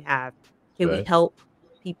conversation we have, can we help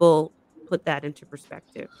people put that into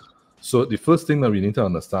perspective? So the first thing that we need to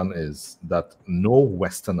understand is that no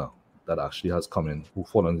Westerner that actually has come in who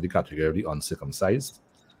fall under the category of the uncircumcised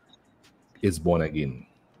is born again.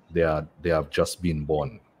 They have just been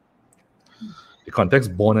born. The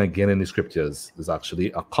context born again in the scriptures is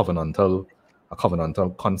actually a covenantal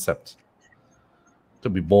concept, to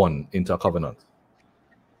be born into a covenant.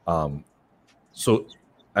 So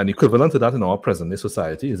an equivalent to that in our present day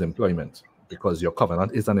society is employment, because your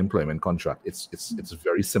covenant is an employment contract. It's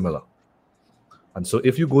very similar. And so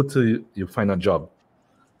if you find a job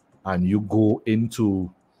and you go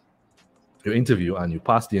into your interview and you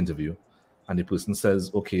pass the interview and the person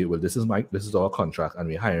says, okay, well, this is our contract and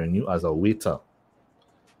we're hiring you as a waiter,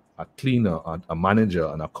 a cleaner, a manager,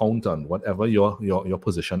 an accountant, whatever your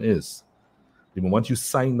position is. The moment you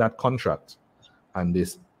sign that contract and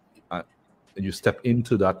you step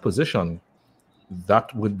into that position,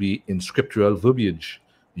 that would be in scriptural verbiage.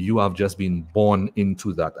 You have just been born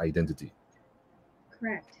into that identity.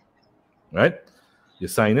 Correct. Right? You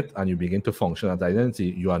sign it and you begin to function that identity.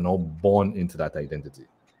 You are now born into that identity.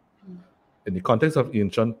 In the context of the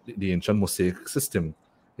ancient Mosaic system,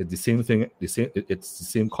 it's the same thing. It's the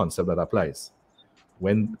same concept that applies.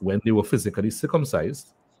 When they were physically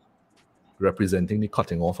circumcised, representing the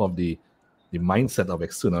cutting off of the mindset of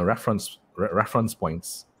external reference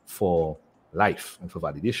points for life and for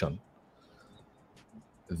validation,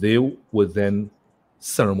 they were then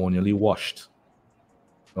ceremonially washed.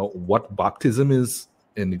 Now, what baptism is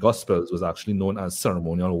in the Gospels was actually known as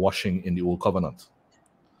ceremonial washing in the Old Covenant.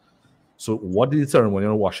 So what did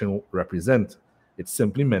ceremonial washing represent? It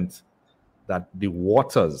simply meant that the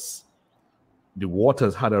waters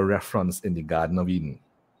had a reference in the Garden of Eden.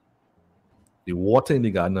 The water in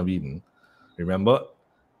the Garden of Eden, remember,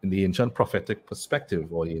 in the ancient prophetic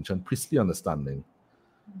perspective or the ancient priestly understanding,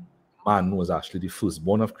 man was actually the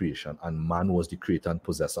firstborn of creation, and man was the creator and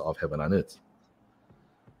possessor of heaven and earth.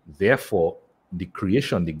 Therefore, the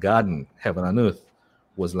creation, the garden, heaven and earth,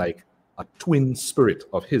 was like a twin spirit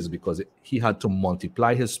of his, because he had to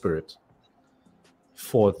multiply his spirit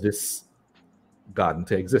for this garden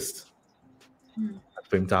to exist, and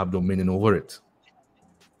for him to have dominion over it.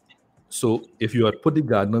 So if you had put the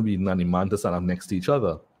Garden of Eden and the man to stand up next to each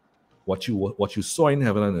other, what you saw in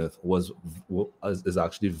heaven and earth is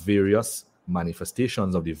actually various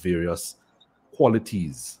manifestations of the various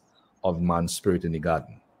qualities of man's spirit in the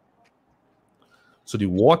garden. So the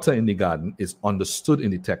water in the garden is understood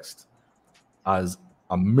in the text as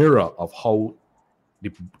a mirror of how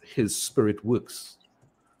his spirit works.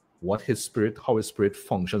 How his spirit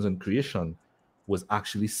functions in creation was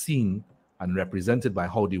actually seen and represented by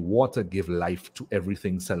how the water gave life to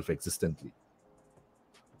everything self-existently.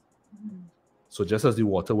 So just as the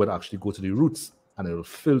water would actually go to the roots and it will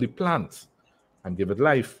fill the plant and give it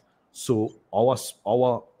life, so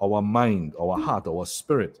our mind, our heart, our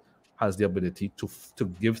spirit has the ability to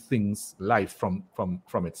give things life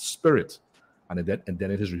from its spirit, and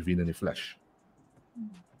then it is revealed in the flesh.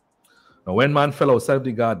 Now, when man fell outside of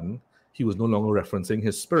the garden, he was no longer referencing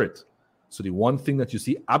his spirit. So the one thing that you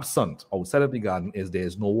see absent outside of the garden is there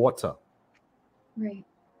is no water. Right.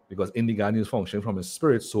 Because in the garden he was functioning from his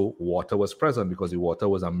spirit, so water was present because the water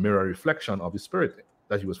was a mirror reflection of the spirit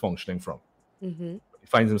that he was functioning from. Mm-hmm. He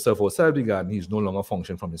finds himself outside of the garden, he's no longer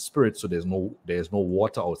functioning from his spirit, so there's no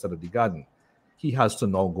water outside of the garden. He has to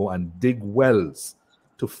now go and dig wells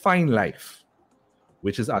to find life,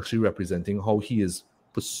 which is actually representing how he is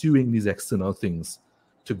pursuing these external things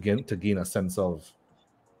to gain a sense of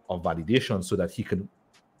validation so that he can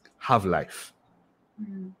have life.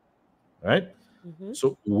 Right? Mm-hmm.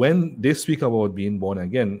 So when they speak about being born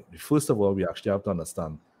again, first of all, we actually have to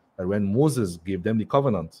understand that when Moses gave them the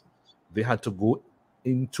covenant, they had to go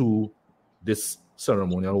into this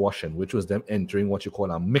ceremonial washing, which was them entering what you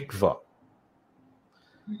call a mikvah.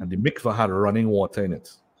 And the mikvah had running water in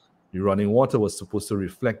it. The running water was supposed to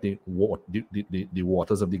reflect the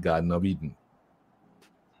waters of the Garden of Eden.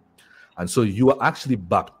 And so you were actually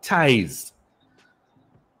baptized,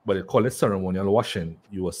 but they call it ceremonial washing.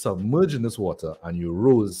 You were submerged in this water and you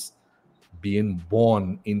rose, being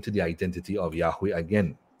born into the identity of Yahweh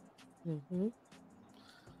again. Mm-hmm.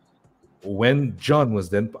 When John was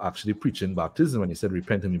then actually preaching baptism and he said,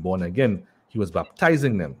 repent and be born again, he was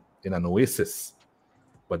baptizing them in an oasis.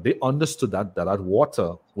 But they understood that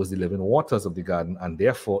water was the living waters of the garden, and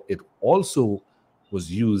therefore it also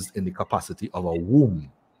was used in the capacity of a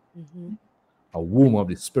womb, a womb of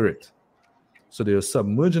the spirit. So they are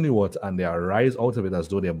submerged in the water and they arise out of it as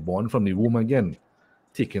though they're born from the womb again,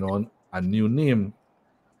 taking on a new name,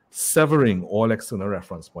 severing all external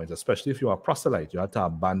reference points, especially if you are a proselyte. You had to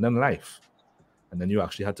abandon life. And then you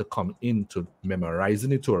actually had to come into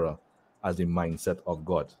memorizing the Torah as the mindset of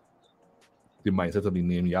God, the mindset of the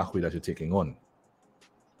name Yahweh that you're taking on.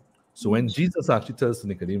 So when Jesus actually tells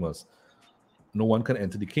Nicodemus, no one can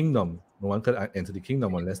enter the kingdom,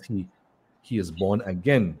 unless he is born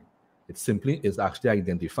again, it simply is actually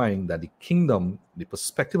identifying that the kingdom, the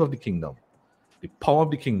perspective of the kingdom, the power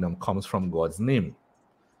of the kingdom comes from God's name.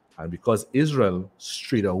 And because Israel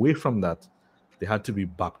strayed away from that, they had to be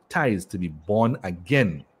baptized to be born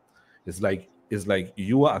again. It's like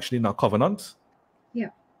you are actually in a covenant. Yeah.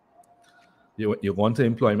 You go into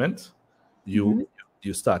employment. You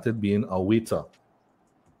started being a waiter.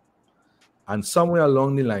 And somewhere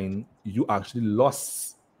along the line, you actually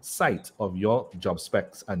lost sight of your job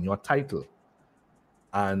specs and your title.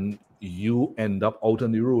 And you end up out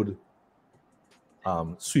on the road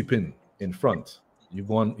sweeping in front. You've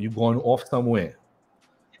gone off somewhere.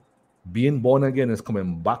 Being born again is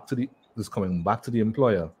coming back to the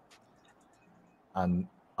employer and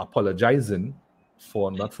apologizing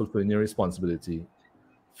for not fulfilling your responsibility,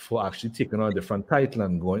 for actually taking on a different title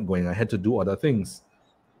and going ahead to do other things.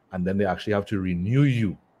 And then they actually have to renew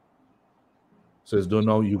you. So as though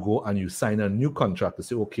now you go and you sign a new contract to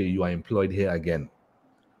say, okay, you are employed here again.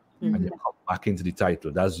 And you come back into the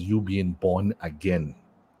title. That's you being born again,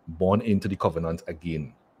 born into the covenant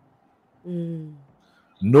again.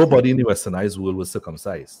 Nobody in the westernized world was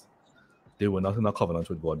circumcised. They were not in a covenant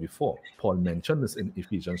with God before. Paul mentioned this in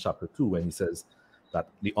Ephesians chapter 2 when he says that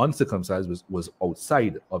the uncircumcised was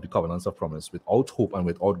outside of the covenants of promise, without hope and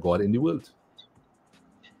without God in the world.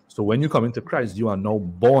 So when you come into Christ, you are now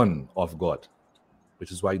born of God,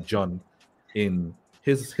 which is why John, in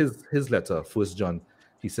his letter, 1 John,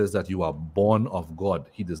 he says that you are born of God.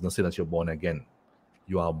 He does not say that you're born again.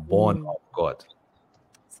 You are born of God.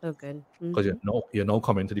 So good. Because you're now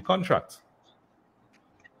coming to the contract.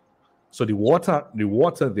 So the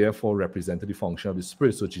water therefore represented the function of the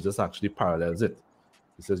spirit. So Jesus actually parallels it.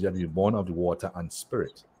 He says you have to be born of the water and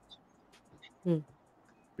spirit.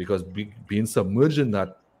 Because being submerged in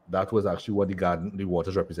that was actually what the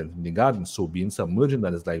waters represented in the garden. So being submerged in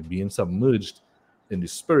that is like being submerged in the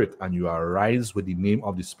spirit, and you arise with the name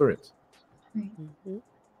of the spirit.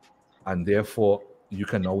 And therefore you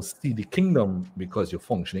can now see the kingdom because you're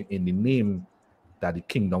functioning in the name that the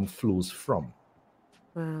kingdom flows from.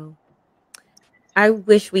 Wow. I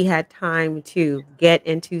wish we had time to get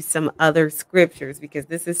into some other scriptures because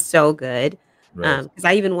this is so good. Right. Because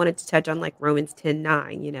I even wanted to touch on like Romans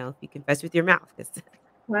 10:9, if you confess with your mouth, because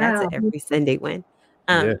that's an every Sunday win.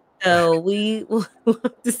 So we will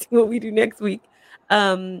have to see what we do next week,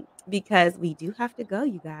 because we do have to go,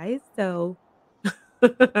 you guys. So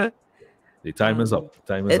The time is up.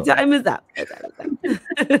 Time is up.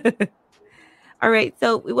 All right.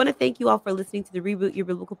 So we want to thank you all for listening to the Reboot Your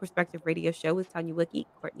Biblical Perspective radio show with Tanya Wicki,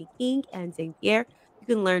 Courtney King, and Zane Pierre. You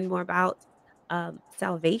can learn more about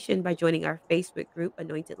salvation by joining our Facebook group,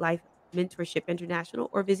 Anointed Life Mentorship International,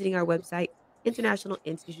 or visiting our website,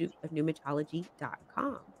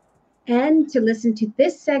 internationalinstituteofpneumatology.com. And to listen to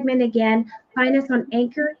this segment again, find us on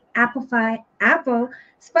Anchor, Apple,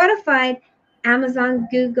 Spotify, Amazon,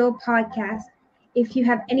 Google Podcast. If you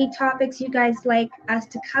have any topics you guys like us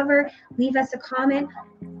to cover, leave us a comment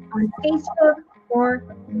on Facebook or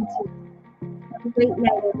YouTube. Have a great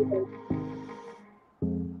night, everybody.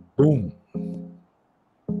 Boom.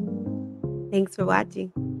 Thanks for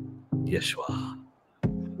watching. Yeshua.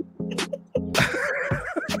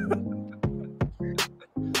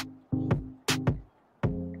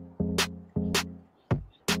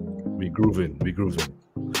 We grooving.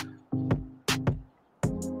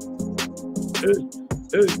 Hey.